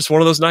just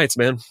one of those nights,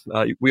 man.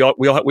 We all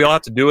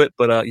have to do it,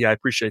 but yeah, I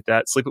appreciate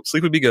that.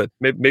 Sleep would be good.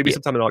 Maybe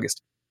sometime in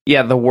August.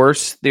 Yeah, the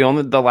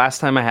last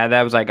time I had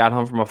that was I got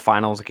home from a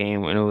finals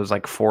game and it was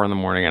like 4 a.m.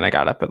 and I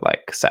got up at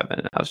like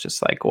 7. I was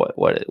just like, what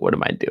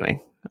am I doing?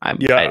 I'm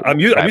used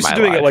to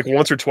doing it like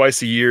once or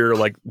twice a year.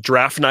 Like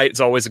draft night is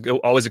always a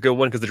good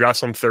one because the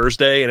draft's on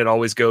Thursday and it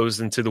always goes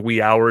into the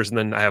wee hours, and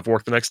then I have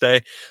work the next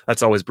day.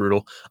 That's always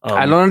brutal.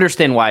 I don't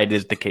understand why it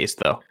is the case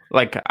though.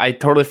 Like I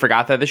totally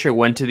forgot that this year.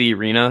 Went to the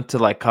arena to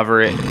like cover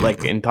it,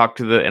 like and talk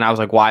to and I was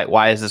like,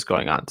 why is this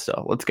going on?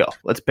 So let's go.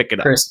 Let's pick it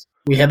up. Chris,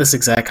 we had this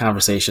exact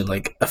conversation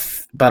like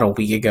about a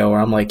week ago where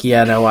I'm like,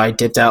 yeah, no, I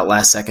dipped out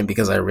last second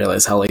because I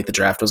realized how late the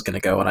draft was going to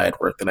go and I had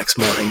work the next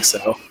morning.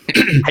 So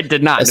I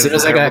did not. As soon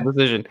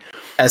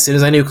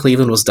as I knew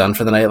Cleveland was done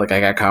for the night, like I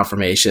got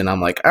confirmation.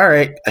 I'm like, all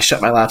right. I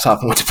shut my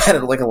laptop and went to bed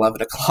at like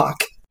 11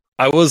 o'clock.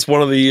 I was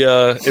one of the.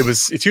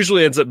 It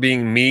usually ends up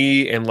being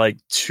me and like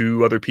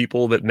 2 other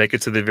people that make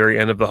it to the very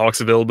end of the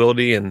Hawks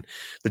availability, and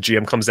the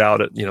GM comes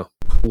out at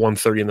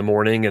 1:30 in the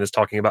morning and is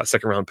talking about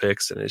 2nd round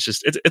picks, and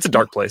it's a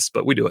dark place,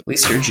 but we do it. At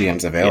least your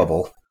GM's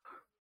available.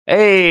 Yeah.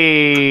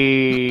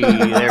 Hey,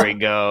 there we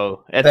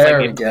go. It's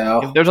there we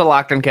go. If there's a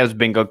Locked On Cavs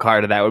bingo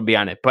card, that would be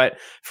on it. But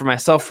for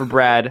myself, for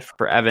Brad,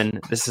 for Evan,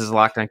 this is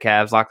Locked On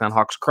Cavs, Locked On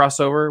Hawks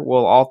crossover.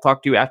 We'll all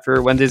talk to you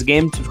after Wednesday's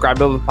game. Subscribe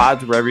to the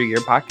pods wherever you get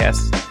your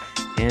podcasts,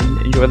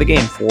 and enjoy the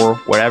game for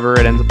whatever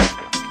it ends up being.